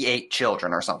 like, he ate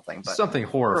children or something. But something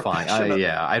horrifying.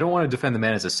 I don't want to defend the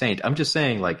man as a saint. I'm just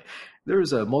saying, like,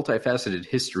 there's a multifaceted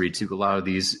history to a lot of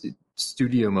these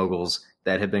studio moguls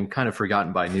that have been kind of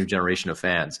forgotten by a new generation of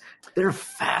fans. They're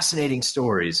fascinating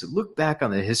stories. Look back on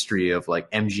the history of, like,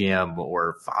 MGM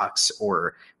or Fox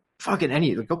or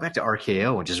fucking go back to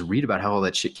RKO and just read about how all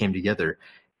that shit came together.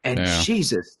 And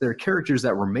Jesus, they're characters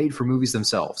that were made for movies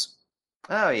themselves.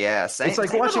 Oh, yeah. It's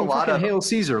like watching fucking Hail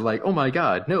Caesar. Like, oh my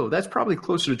God, no, that's probably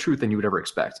closer to truth than you would ever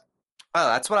expect. Oh,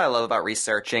 that's what I love about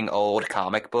researching old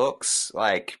comic books.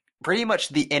 Like, pretty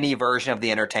much any version of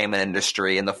the entertainment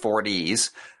industry in the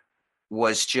 40s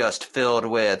was just filled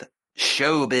with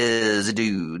showbiz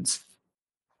dudes.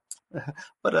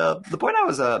 But the point I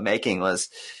was making was,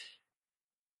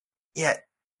 yeah,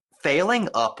 failing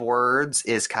upwards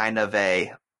is kind of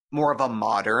more of a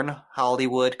modern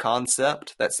Hollywood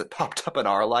concept that's popped up in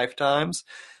our lifetimes.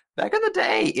 Back in the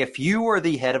day, if you were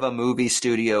the head of a movie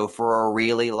studio for a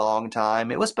really long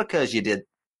time, it was because you did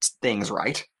things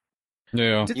right.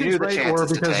 Yeah. Did things right, or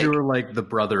because you were like the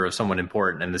brother of someone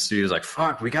important, and the studio's like,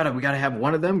 "Fuck, we gotta have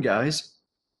one of them guys."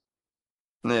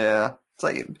 Yeah, it's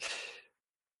like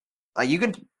you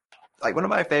can, like, one of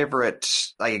my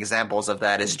favorite examples of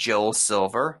that is Joel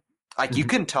Silver. Like, you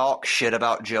can talk shit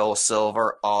about Joel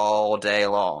Silver all day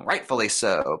long, rightfully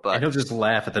so, but... And he'll just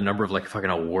laugh at the number of, like, fucking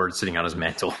awards sitting on his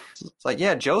mantle. It's like,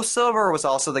 yeah, Joe Silver was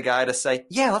also the guy to say,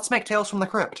 yeah, let's make Tales from the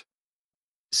Crypt.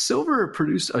 Silver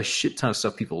produced a shit ton of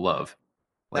stuff people love.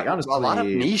 Like, honestly... A lot of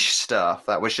niche stuff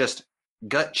that was just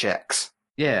gut checks.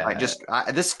 Yeah.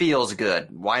 Like, this feels good.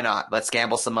 Why not? Let's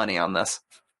gamble some money on this.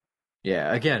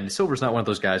 Yeah, again, Silver's not one of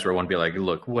those guys where I want to be like,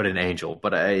 look, what an angel.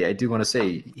 But I do want to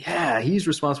say, yeah, he's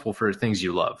responsible for things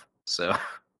you love. So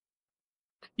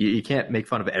you can't make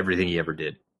fun of everything he ever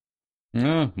did.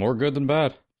 Yeah, more good than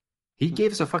bad. He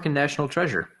gave us a fucking national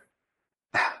treasure.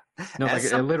 No,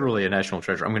 literally a national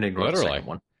treasure. I'm going to ignore the second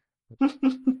one.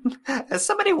 As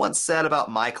somebody once said about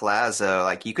Mike Lazo,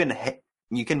 like, you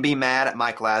can be mad at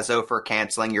Mike Lazo for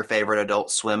canceling your favorite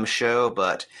Adult Swim show,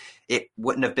 but it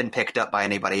wouldn't have been picked up by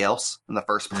anybody else in the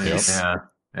first place.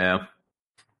 Yeah.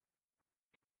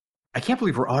 I can't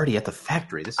believe we're already at the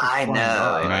factory. This is I know.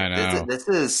 I know. This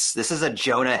is a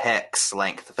Jonah Hex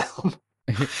length film.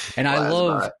 And I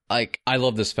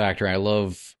love this factory. I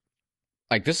love,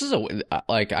 like, this is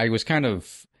I was kind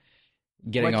of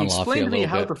getting on Lafayette a little bit. Explain to me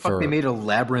how the fuck they made a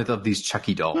labyrinth of these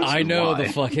Chucky dolls. I know, the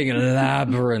fucking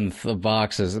labyrinth of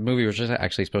boxes. The movie was just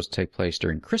actually supposed to take place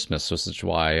during Christmas, which is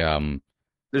why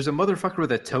there's a motherfucker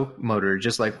with a tow motor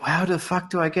just like, how the fuck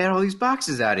do I get all these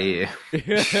boxes out of here?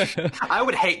 I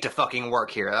would hate to fucking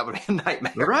work here. That would be a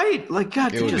nightmare. Right? Like,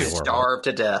 God, you just starve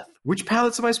to death. Which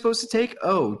pallets am I supposed to take?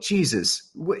 Oh,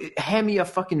 Jesus. Hand me a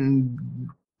fucking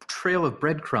trail of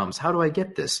breadcrumbs. How do I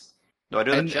get this? Do I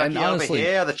do the Chucky over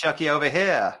here, the Chucky over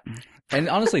here? And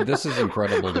honestly, this is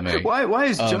incredible to me. Why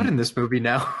is Judd in this movie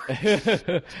now?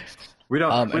 we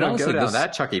don't go down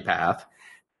that Chucky path.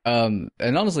 And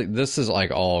honestly, this is like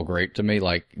all great to me.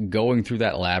 Like, going through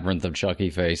that labyrinth of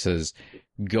Chucky faces,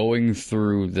 going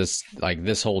through this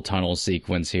whole tunnel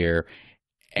sequence here,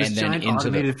 and this then giant into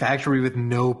automated factory with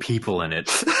no people in it,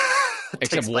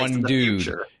 except one dude.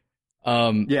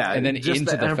 Yeah, and then into the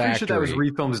factory. I'm pretty sure that was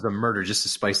refilmed as a murder just to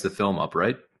spice the film up,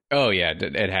 right? Oh yeah,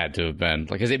 it had to have been,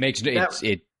 because it makes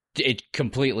it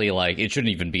completely, like, it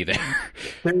shouldn't even be there.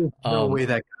 There's no way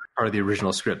that part of the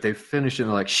original script. They finished it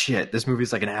and like, shit, this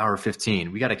movie's like an hour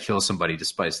 15. We got to kill somebody to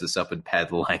spice this up and pad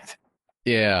the length.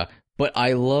 Yeah, but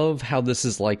I love how this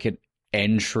is like an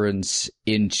entrance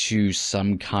into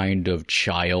some kind of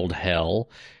child hell,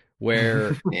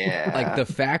 where like the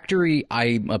factory,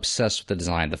 I'm obsessed with the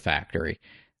design of the factory.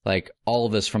 Like, all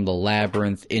of this from the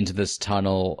labyrinth into this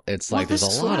tunnel, it's like there's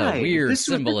a lot of weird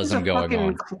symbolism going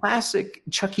on. Classic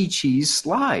Chuck E. Cheese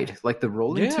slide, like the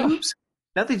rolling tubes.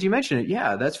 Now that you mention it,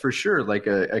 yeah, that's for sure like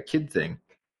a kid thing.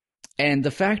 And the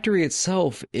factory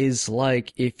itself is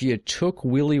like if you took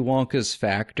Willy Wonka's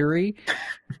factory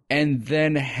and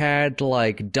then had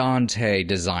like Dante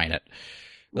design it.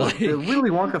 Like, the Willy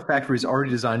Wonka factory is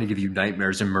already designed to give you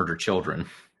nightmares and murder children.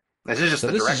 This is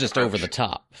just over the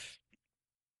top.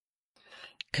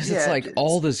 Because it's like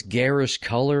all this garish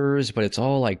colors, but it's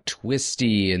all like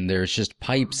twisty, and there's just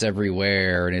pipes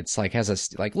everywhere, and it's like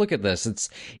look at this.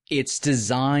 It's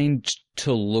designed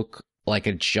to look like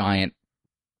a giant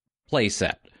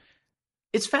playset.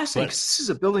 It's fascinating. This is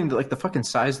a building like the fucking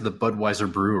size of the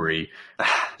Budweiser brewery,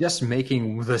 just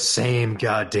making the same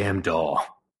goddamn doll.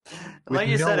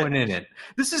 With no one in it.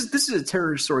 This is a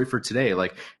terror story for today.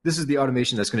 Like, this is the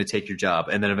automation that's going to take your job,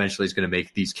 and then eventually it's going to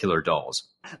make these killer dolls.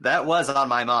 That was on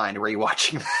my mind. Were you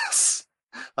watching this?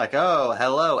 Like, oh,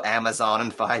 hello, Amazon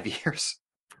in 5 years.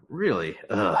 Really?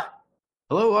 Ugh.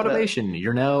 Hello, automation.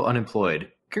 You're now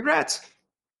unemployed. Congrats.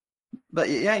 But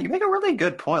yeah, you make a really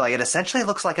good point. Like, it essentially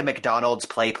looks like a McDonald's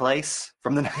play place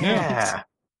from the 90s. Yeah.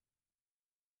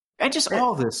 And just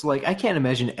all this, like, I can't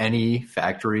imagine any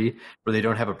factory where they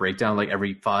don't have a breakdown like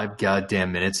every 5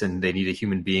 goddamn minutes and they need a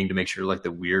human being to make sure like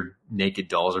the weird naked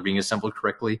dolls are being assembled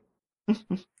correctly.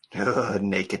 Ugh,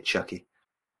 naked Chucky.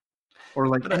 Or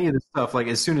like any of this stuff, like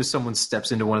as soon as someone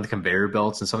steps into one of the conveyor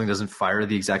belts and something doesn't fire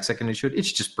the exact second it should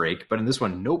just break. But in this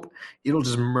one, nope, it'll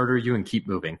just murder you and keep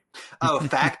moving. Oh,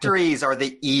 factories are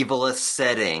the evilest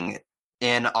setting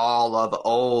in all of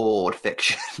old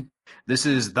fiction. This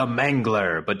is the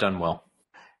Mangler, but done well.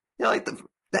 Yeah, like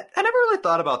I never really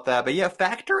thought about that, but yeah,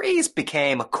 factories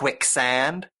became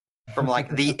quicksand from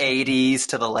like the 80s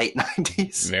to the late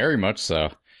 90s. Very much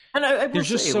so. And I There's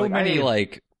just so many,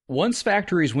 like, once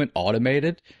factories went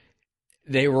automated,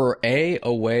 they were a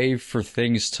way for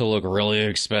things to look really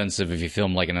expensive if you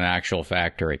film like in an actual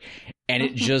factory. And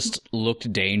it just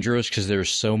looked dangerous because there's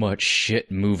so much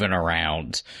shit moving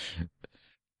around.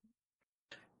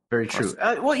 Very true.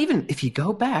 Well, even if you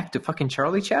go back to fucking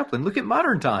Charlie Chaplin, look at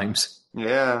modern times.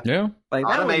 Yeah. Yeah. Like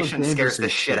Automation scares the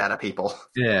shit out of people.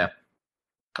 Yeah.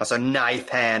 Also, knife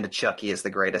hand Chucky is the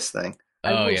greatest thing.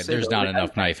 Oh, yeah, there's not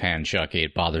enough knife hand Chucky.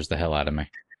 It bothers the hell out of me.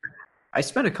 I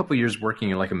spent a couple years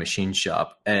working in like a machine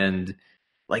shop, and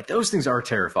like those things are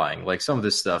terrifying. Like some of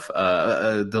this stuff,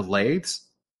 the lathes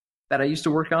that I used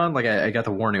to work on, like I got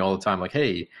the warning all the time, like,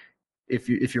 hey, if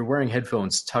you're wearing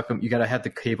headphones, tuck them. You got to have the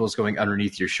cables going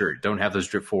underneath your shirt. Don't have those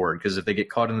drip forward, because if they get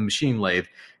caught in the machine lathe,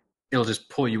 it'll just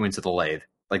pull you into the lathe.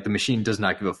 Like the machine does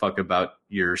not give a fuck about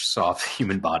your soft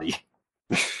human body.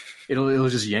 It'll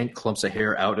just yank clumps of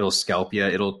hair out. It'll scalp you.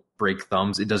 It'll break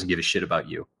thumbs. It doesn't give a shit about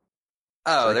you.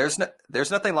 Oh,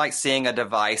 there's nothing like seeing a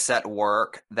device at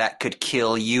work that could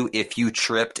kill you if you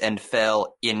tripped and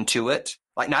fell into it.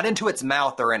 Like, not into its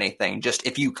mouth or anything. Just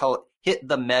if you hit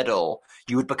the metal,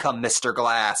 you would become Mr.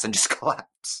 Glass and just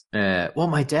collapse. Well,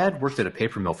 my dad worked at a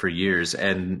paper mill for years,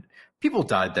 and people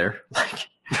died there. Like,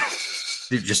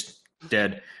 they're just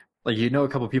dead. Like, you know, a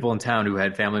couple people in town who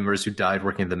had family members who died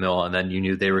working at the mill, and then you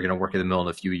knew they were going to work at the mill in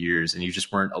a few years, and you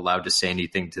just weren't allowed to say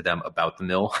anything to them about the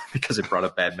mill because it brought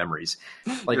up bad memories.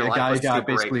 Like, Your a life guy was got too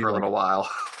great basically for a like, little while.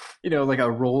 you know, like a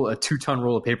 2-ton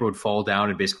roll of paper would fall down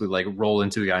and basically like roll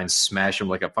into a guy and smash him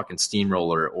like a fucking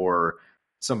steamroller, or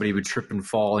somebody would trip and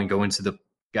fall and go into the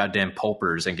goddamn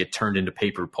pulpers and get turned into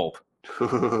paper pulp.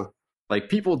 Like,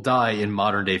 people die in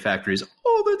modern day factories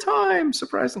all the time.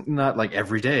 Surprisingly, not like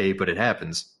every day, but it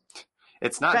happens.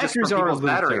 It's not Factories just from are a people's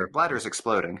little terrible. bladders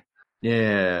exploding.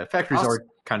 Yeah, factories Also- are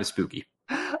kind of spooky.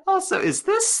 Also, is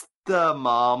this the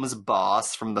mom's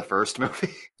boss from the first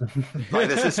movie? Like,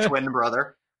 this is twin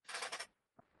brother?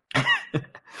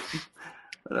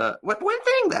 One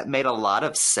thing that made a lot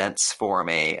of sense for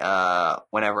me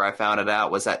whenever I found it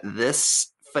out was that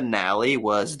this finale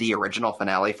was the original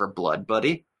finale for Blood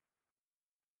Buddy,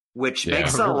 which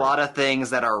makes a lot of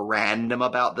things that are random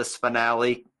about this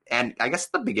finale, and I guess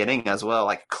the beginning as well,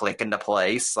 like, click into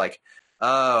place. Like,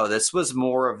 oh, this was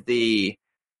more of the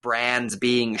brands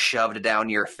being shoved down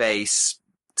your face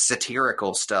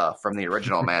satirical stuff from the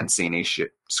original Mancini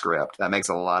script. That makes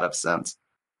a lot of sense.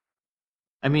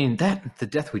 I mean, the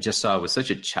death we just saw was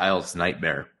such a child's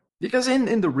nightmare. Because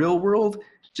in the real world,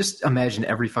 just imagine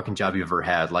every fucking job you've ever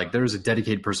had. Like, there's a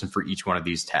dedicated person for each one of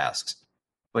these tasks.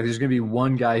 Like, there's going to be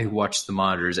one guy who watches the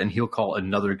monitors, and he'll call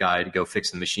another guy to go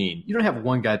fix the machine. You don't have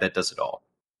one guy that does it all.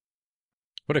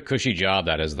 What a cushy job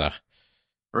that is, though.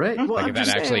 Right? Well, Like, I'm if that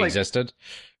just saying, actually like, existed.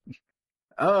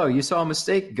 oh, you saw a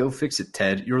mistake? Go fix it,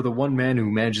 Ted. You're the one man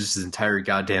who manages his entire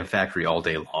goddamn factory all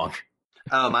day long.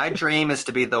 Oh, my dream is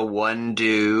to be the one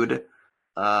dude,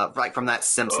 like from that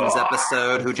Simpsons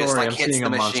episode, who just Sorry, like I'm hits seeing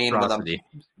the a machine with a. monstrosity.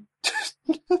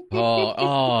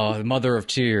 Oh, mother of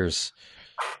tears.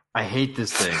 I hate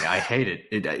this thing. I hate it.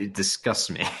 It disgusts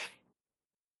me.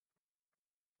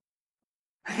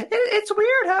 It's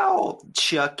weird how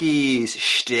Chucky's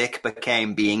shtick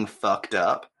became being fucked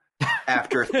up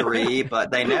after 3,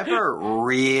 but they never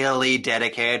really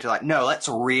dedicated to like, no, let's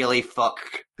really fuck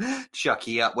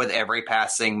Chucky up with every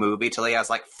passing movie till he has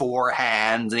like 4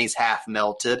 hands and he's half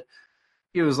melted.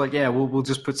 He was like, yeah, we'll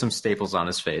just put some staples on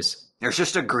his face. There's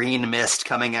just a green mist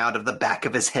coming out of the back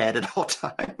of his head at all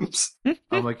times.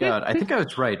 Oh my god, I think I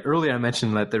was right. Earlier I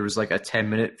mentioned that there was like a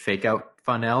 10-minute fake out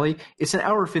finale. It's an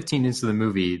hour 15 into the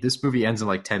movie. This movie ends in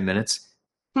like 10 minutes.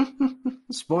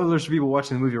 Spoilers for people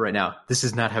watching the movie right now. This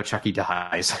is not how Chucky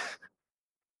dies.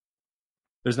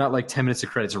 There's not like 10 minutes of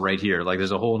credits right here. Like,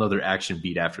 there's a whole other action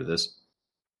beat after this.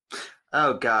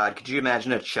 Oh God, could you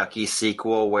imagine a Chucky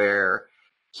sequel where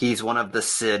he's one of the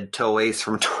Sid toys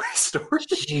from Toy Story?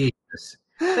 Jesus.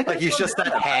 Like he's just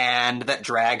that hand that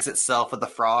drags itself with the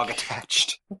frog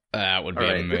attached. That would be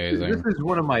All right, amazing. This is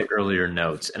one of my earlier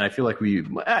notes, and I feel like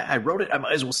I wrote it. I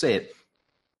might as well say it.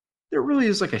 There really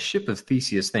is like a ship of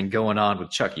Theseus thing going on with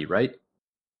Chucky, right? A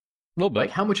little bit. Like,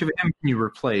 how much of him can you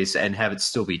replace and have it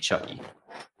still be Chucky?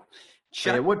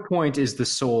 And at what point is the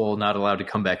soul not allowed to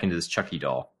come back into this Chucky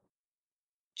doll?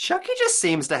 Chucky just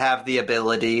seems to have the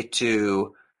ability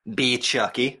to be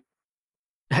Chucky.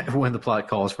 When the plot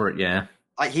calls for it, yeah.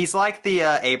 He's like the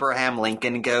Abraham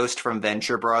Lincoln ghost from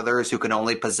Venture Brothers who can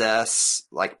only possess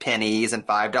like pennies and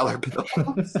 $5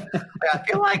 bills. I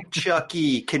feel like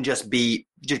Chucky can just be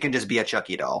a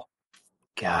Chucky doll.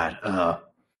 God,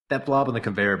 that blob on the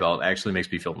conveyor belt actually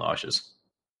makes me feel nauseous.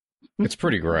 It's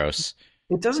pretty gross.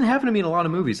 It doesn't happen to me in a lot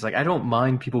of movies. Like, I don't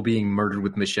mind people being murdered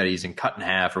with machetes and cut in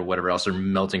half or whatever else, or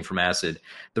melting from acid.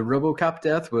 The RoboCop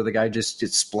death, where the guy just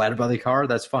gets splattered by the car,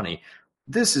 that's funny.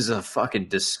 This is a fucking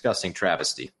disgusting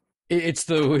travesty. It's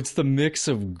the mix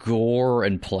of gore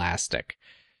and plastic.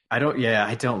 I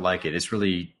don't like it. It's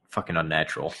really fucking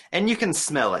unnatural. And you can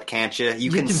smell it, can't you?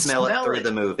 You can smell it through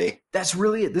the movie. That's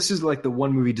really it. This is like the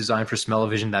one movie designed for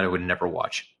smell-o-vision that I would never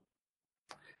watch.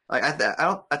 Like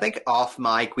I think off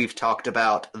mic we've talked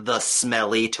about the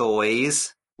smelly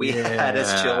toys we had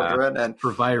as children, and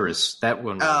for Virus, that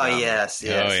one. Oh yes, Oh,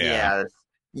 yeah.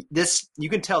 This you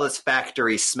can tell this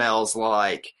factory smells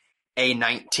like a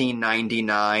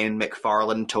 1999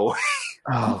 McFarlane toy.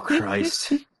 Oh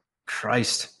Christ!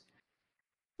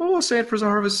 Oh, Sanford's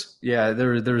Harvest. Yeah,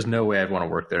 there's no way I'd want to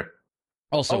work there.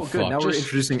 Also, good. Now we're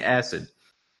introducing acid.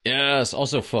 Yes.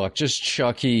 Also, fuck. Just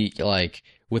Chucky, like,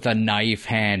 with a knife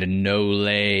hand and no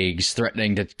legs,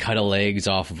 threatening to cut a legs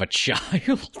off of a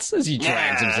child as he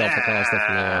drags himself across the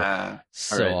floor.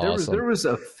 So All right, awesome. There was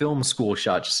a film school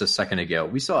shot just a second ago.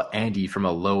 We saw Andy from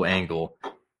a low angle.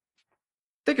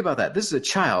 Think about that. This is a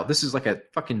child. This is like a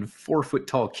fucking 4-foot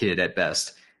tall kid at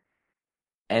best.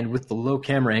 And with the low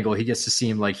camera angle, he gets to see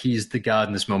him like he's the god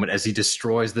in this moment as he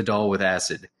destroys the doll with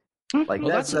acid. Like, well,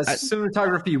 that's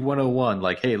cinematography 101.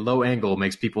 Like, hey, low angle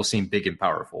makes people seem big and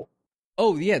powerful.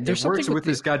 Oh, yeah. There's something works with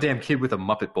this goddamn kid with a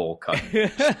Muppet Bowl cut.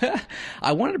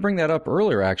 I wanted to bring that up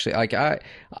earlier, actually. Like,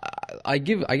 I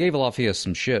gave Alafia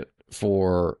some shit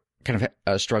for kind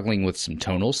of struggling with some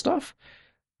tonal stuff,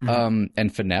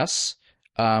 and finesse,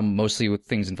 mostly with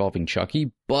things involving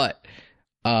Chucky, but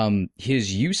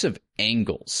his use of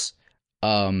angles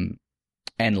and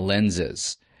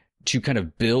lenses to kind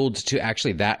of build to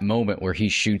actually that moment where he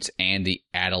shoots Andy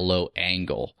at a low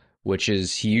angle, which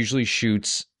is he usually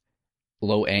shoots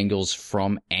low angles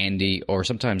from Andy, or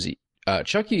sometimes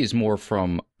Chucky is more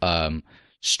from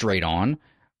straight on,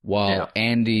 while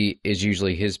Andy is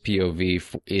usually his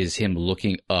POV is him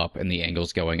looking up and the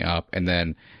angle's going up, and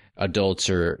then adults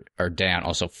are down.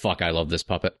 Also, fuck, I love this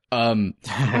puppet.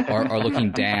 Are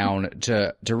looking down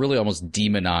to really almost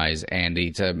demonize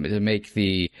Andy, to make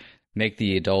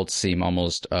the adults seem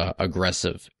almost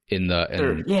aggressive in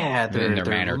their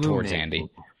manner towards Andy.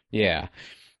 Yeah,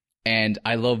 and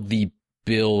I love the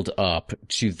build up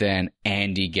to then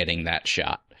Andy getting that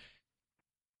shot.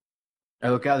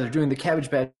 Oh god, they're doing the Cabbage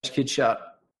Patch Kid shot,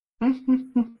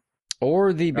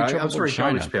 or the Big Trouble I'm sorry, in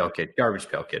China. Garbage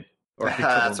Pail Kid. Or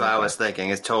That's what I was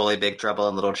thinking. It's totally Big Trouble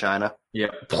in Little China.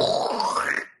 Yep.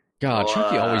 God,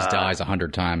 Chucky always dies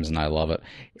 100 times, and I love it.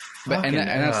 But and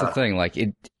that's the thing. Like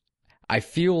I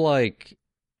feel like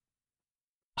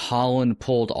Holland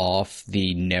pulled off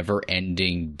the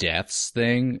never-ending deaths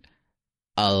thing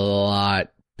a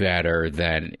lot better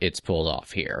than it's pulled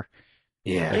off here.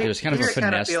 Yeah, like, there's kind of a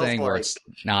finesse thing where it's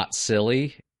not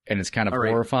silly, and it's kind of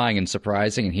horrifying and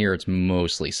surprising, and here it's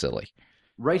mostly silly.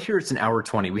 Right here, it's an hour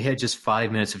 20. We had just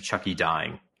 5 minutes of Chucky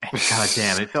dying. God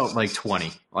damn, it felt like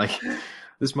 20. Like,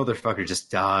 this motherfucker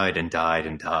just died and died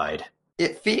and died.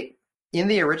 In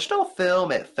the original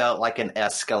film, it felt like an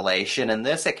escalation. In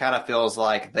this, it kind of feels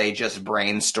like they just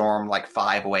brainstormed like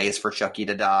 5 ways for Chucky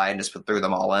to die and just threw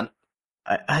them all in.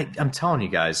 I'm telling you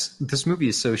guys, this movie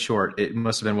is so short. It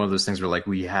must have been one of those things where, like,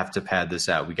 we have to pad this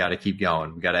out. We got to keep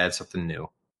going. We got to add something new.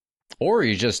 Or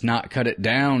you just not cut it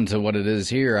down to what it is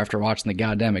here after watching the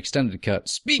goddamn extended cut.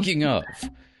 Speaking of,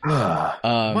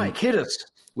 Mike, hit us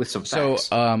with some facts.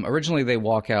 So originally they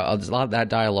walk out. A lot of that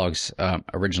dialogue's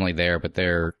originally there, but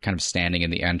they're kind of standing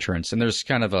in the entrance, and there's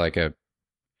kind of like a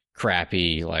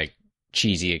crappy, like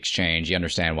cheesy exchange. You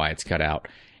understand why it's cut out,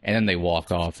 and then they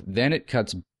walk off. Then it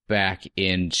cuts back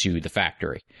into the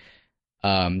factory,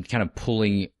 kind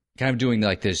of doing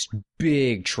like this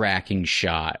big tracking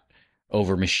shot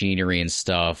over machinery and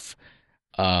stuff,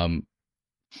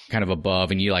 kind of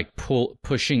above, and you like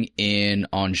pushing in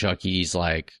on Chucky's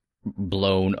like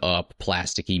blown up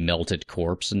plasticky melted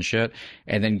corpse and shit,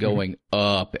 and then going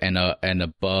up and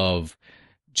above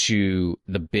to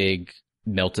the big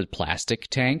melted plastic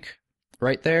tank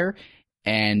right there,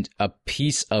 and a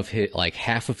piece of his, like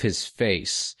half of his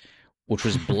face, which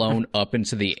was blown up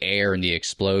into the air in the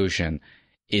explosion,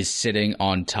 is sitting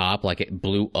on top, like it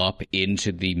blew up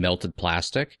into the melted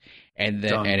plastic, and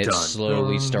then it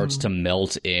slowly starts to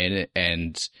melt in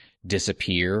and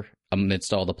disappear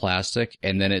amidst all the plastic,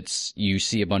 and then you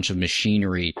see a bunch of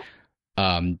machinery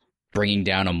bringing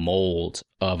down a mold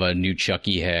of a new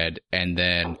Chucky head, and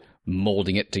then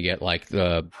molding it to get like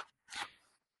the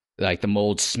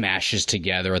mold smashes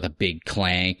together with a big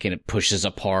clank, and it pushes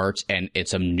apart, and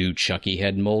it's a new Chucky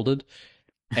head molded.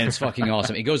 And it's fucking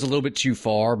awesome. It goes a little bit too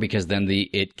far because then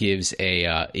it gives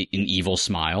an evil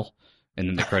smile, and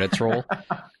then the credits roll.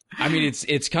 I mean,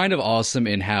 it's kind of awesome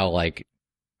in how like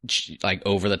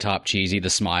over the top cheesy the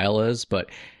smile is, but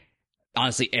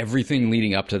honestly, everything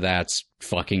leading up to that's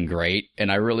fucking great.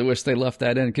 And I really wish they left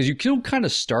that in, because you can kind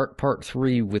of start part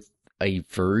 3 with a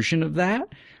version of that,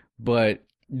 but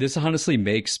this honestly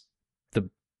makes the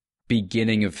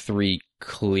beginning of 3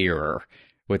 clearer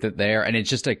with it there, and it's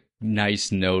just a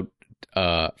nice note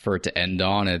for it to end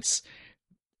on. I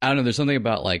don't know, there's something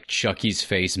about like Chucky's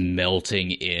face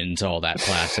melting into all that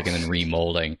plastic and then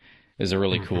remolding is a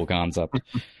really cool concept.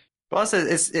 Plus,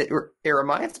 it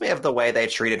reminds me of the way they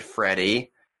treated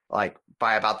Freddy, like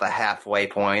by about the halfway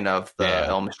point of the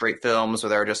Elm Street films, where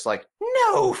they're just like,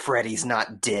 "No, Freddy's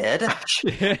not dead."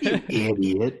 You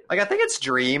idiot! Like, I think it's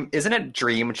isn't it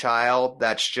Dream Child?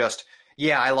 That's just,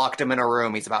 I locked him in a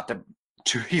room. He's about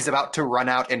to run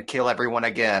out and kill everyone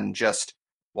again. Just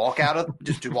walk out of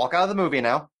the movie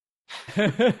now.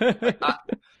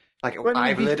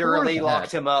 I've literally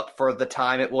locked him up for the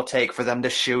time it will take for them to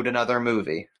shoot another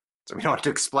movie. So we don't have to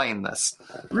explain this.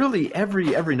 Really,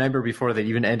 every Nightmare Before that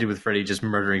even ended with Freddy just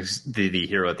murdering the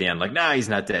hero at the end. Like, nah, he's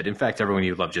not dead. In fact, everyone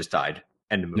you love just died.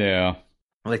 End of movie. Yeah.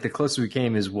 Like, the closest we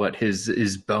came is what,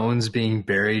 his bones being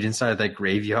buried inside of that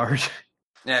graveyard.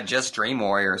 Yeah, just Dream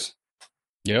Warriors.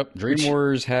 Yep, Dream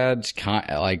Warriors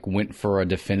went for a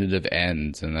definitive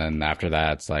end, and then after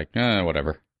that, it's like,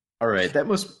 whatever. All right,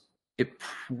 it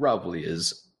probably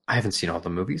is. I haven't seen all the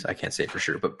movies. I can't say for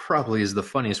sure, but probably is the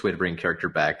funniest way to bring a character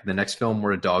back. The next film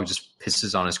where a dog just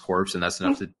pisses on his corpse, and that's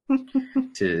enough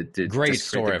to great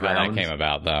story of how that came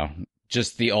about, though.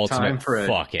 Just the ultimate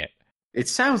fuck it. It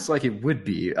sounds like it would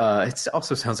be. It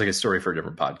also sounds like a story for a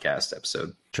different podcast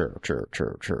episode. True.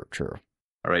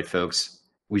 All right, folks.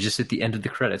 We just hit the end of the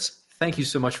credits. Thank you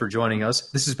so much for joining us.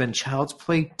 This has been Child's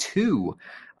Play 2.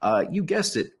 You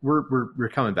guessed it. We're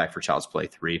coming back for Child's Play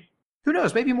 3. Who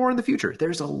knows? Maybe more in the future.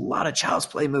 There's a lot of Child's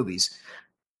Play movies.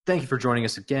 Thank you for joining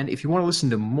us again. If you want to listen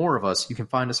to more of us, you can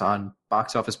find us on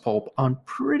Box Office Pulp on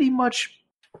pretty much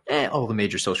all the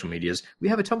major social medias. We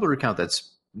have a Tumblr account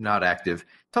that's not active.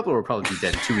 Tumblr will probably be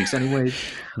dead in 2 weeks anyway.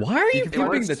 Why are you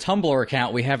plugging the Tumblr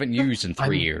account we haven't used in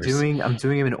 3 years? I'm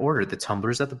doing them in order. The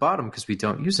Tumblr's at the bottom because we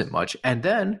don't use it much. And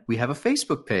then we have a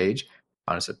Facebook page.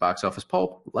 Find us at Box Office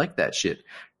Pulp. Like that shit.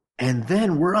 And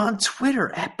then we're on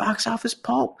Twitter at Box Office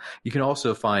Pulp. You can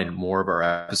also find more of our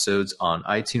episodes on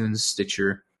iTunes,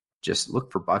 Stitcher. Just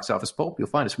look for Box Office Pulp. You'll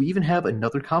find us. We even have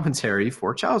another commentary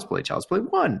for Child's Play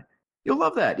 1. You'll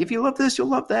love that. If you love this, you'll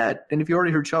love that. And if you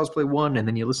already heard Child's Play 1 and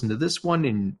then you listen to this one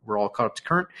and we're all caught up to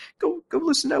current, go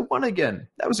listen to 1 again.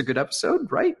 That was a good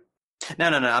episode, right? No.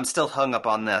 I'm still hung up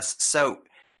on this. So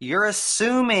you're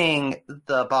assuming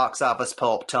the Box Office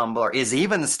Pulp Tumblr is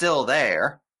even still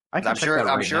there. I'm sure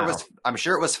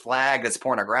it was flagged as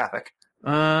pornographic.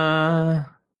 All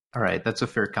right, that's a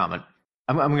fair comment.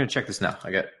 I'm going to check this now.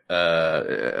 I got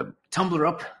Tumblr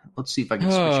up. Let's see if I can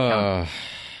switch account.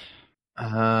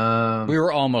 We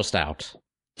were almost out.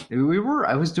 We were.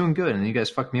 I was doing good, and you guys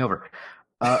fucked me over.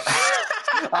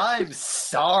 I'm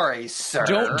sorry, sir.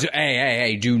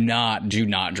 Hey! Do not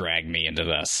drag me into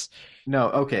this.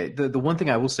 No, okay. The one thing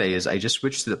I will say is I just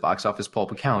switched to the Box Office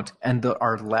Pulp account, and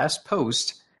our last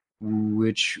post,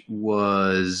 which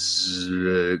was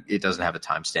it doesn't have a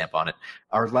timestamp on it.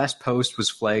 Our last post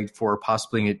was flagged for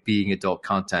possibly it being adult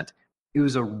content. It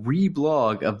was a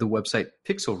reblog of the website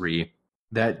Pixelry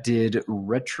that did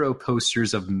retro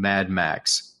posters of Mad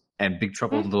Max and Big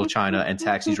Trouble in Little China and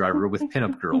Taxi Driver with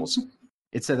pinup girls.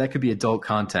 It said that could be adult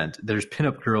content. There's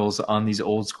pinup girls on these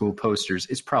old school posters.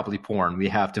 It's probably porn. We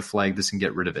have to flag this and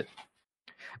get rid of it.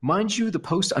 Mind you, the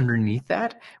post underneath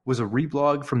that was a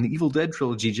reblog from the Evil Dead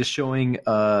trilogy just showing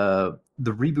the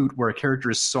reboot where a character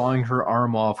is sawing her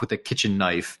arm off with a kitchen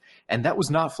knife. And that was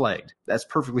not flagged. That's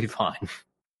perfectly fine.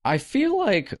 I feel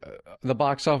like the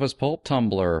Box Office Pulp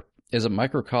Tumblr is a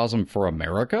microcosm for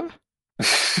America.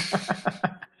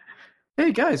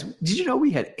 Hey guys, did you know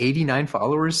we had 89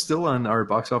 followers still on our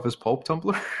Box Office Pulp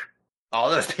Tumblr?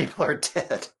 All those people are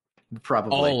dead.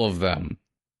 Probably. All of them.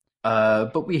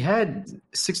 But we had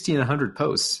 1,600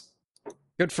 posts.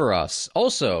 Good for us.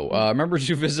 Also, remember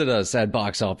to visit us at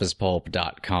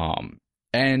boxofficepulp.com.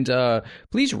 And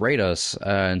please rate us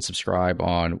and subscribe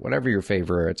on whatever your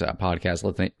favorite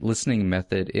podcast listening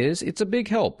method is. It's a big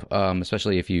help,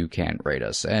 especially if you can rate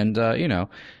us. And,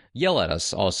 yell at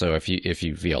us also if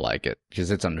you feel like it, because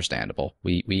it's understandable.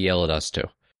 We yell at us too.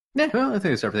 Yeah, well, I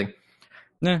think it's everything.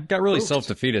 Nah, got really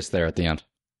self-defeatist there at the end.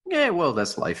 Yeah, well,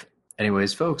 that's life.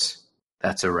 Anyways, folks,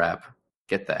 that's a wrap.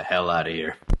 Get the hell out of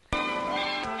here.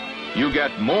 You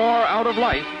get more out of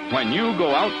life when you go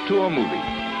out to a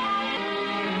movie.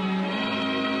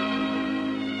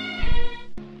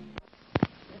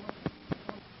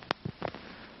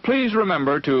 Please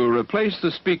remember to replace the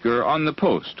speaker on the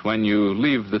post when you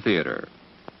leave the theater.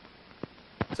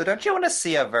 So don't you want to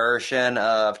see a version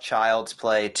of Child's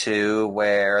Play 2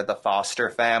 where the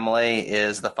foster family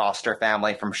is the foster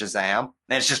family from Shazam?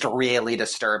 And it's just really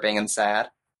disturbing and sad.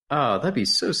 Oh, that'd be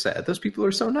so sad. Those people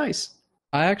are so nice.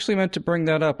 I actually meant to bring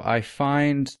that up. I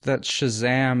find that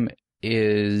Shazam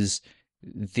is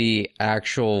the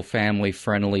actual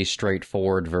family-friendly,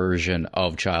 straightforward version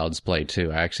of Child's Play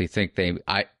 2. I actually think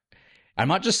I'm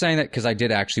not just saying that because I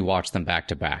did actually watch them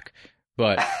back-to-back,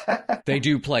 but they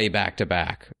do play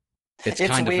back-to-back. It's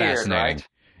kind of weird, fascinating. right?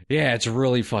 Yeah, it's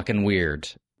really fucking weird.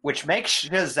 Which makes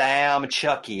Shazam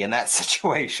Chucky in that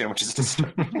situation, which is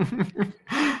disturbing.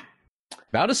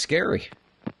 About as scary.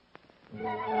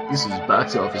 This is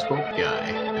Box Office Pulp Guy,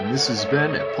 and this has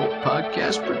been a Pulp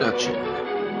Podcast production.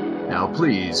 Now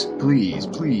please, please,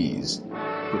 please,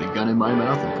 put a gun in my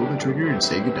mouth and pull the trigger and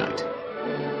say goodnight.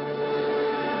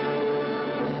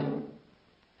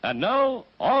 And now,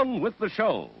 on with the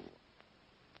show.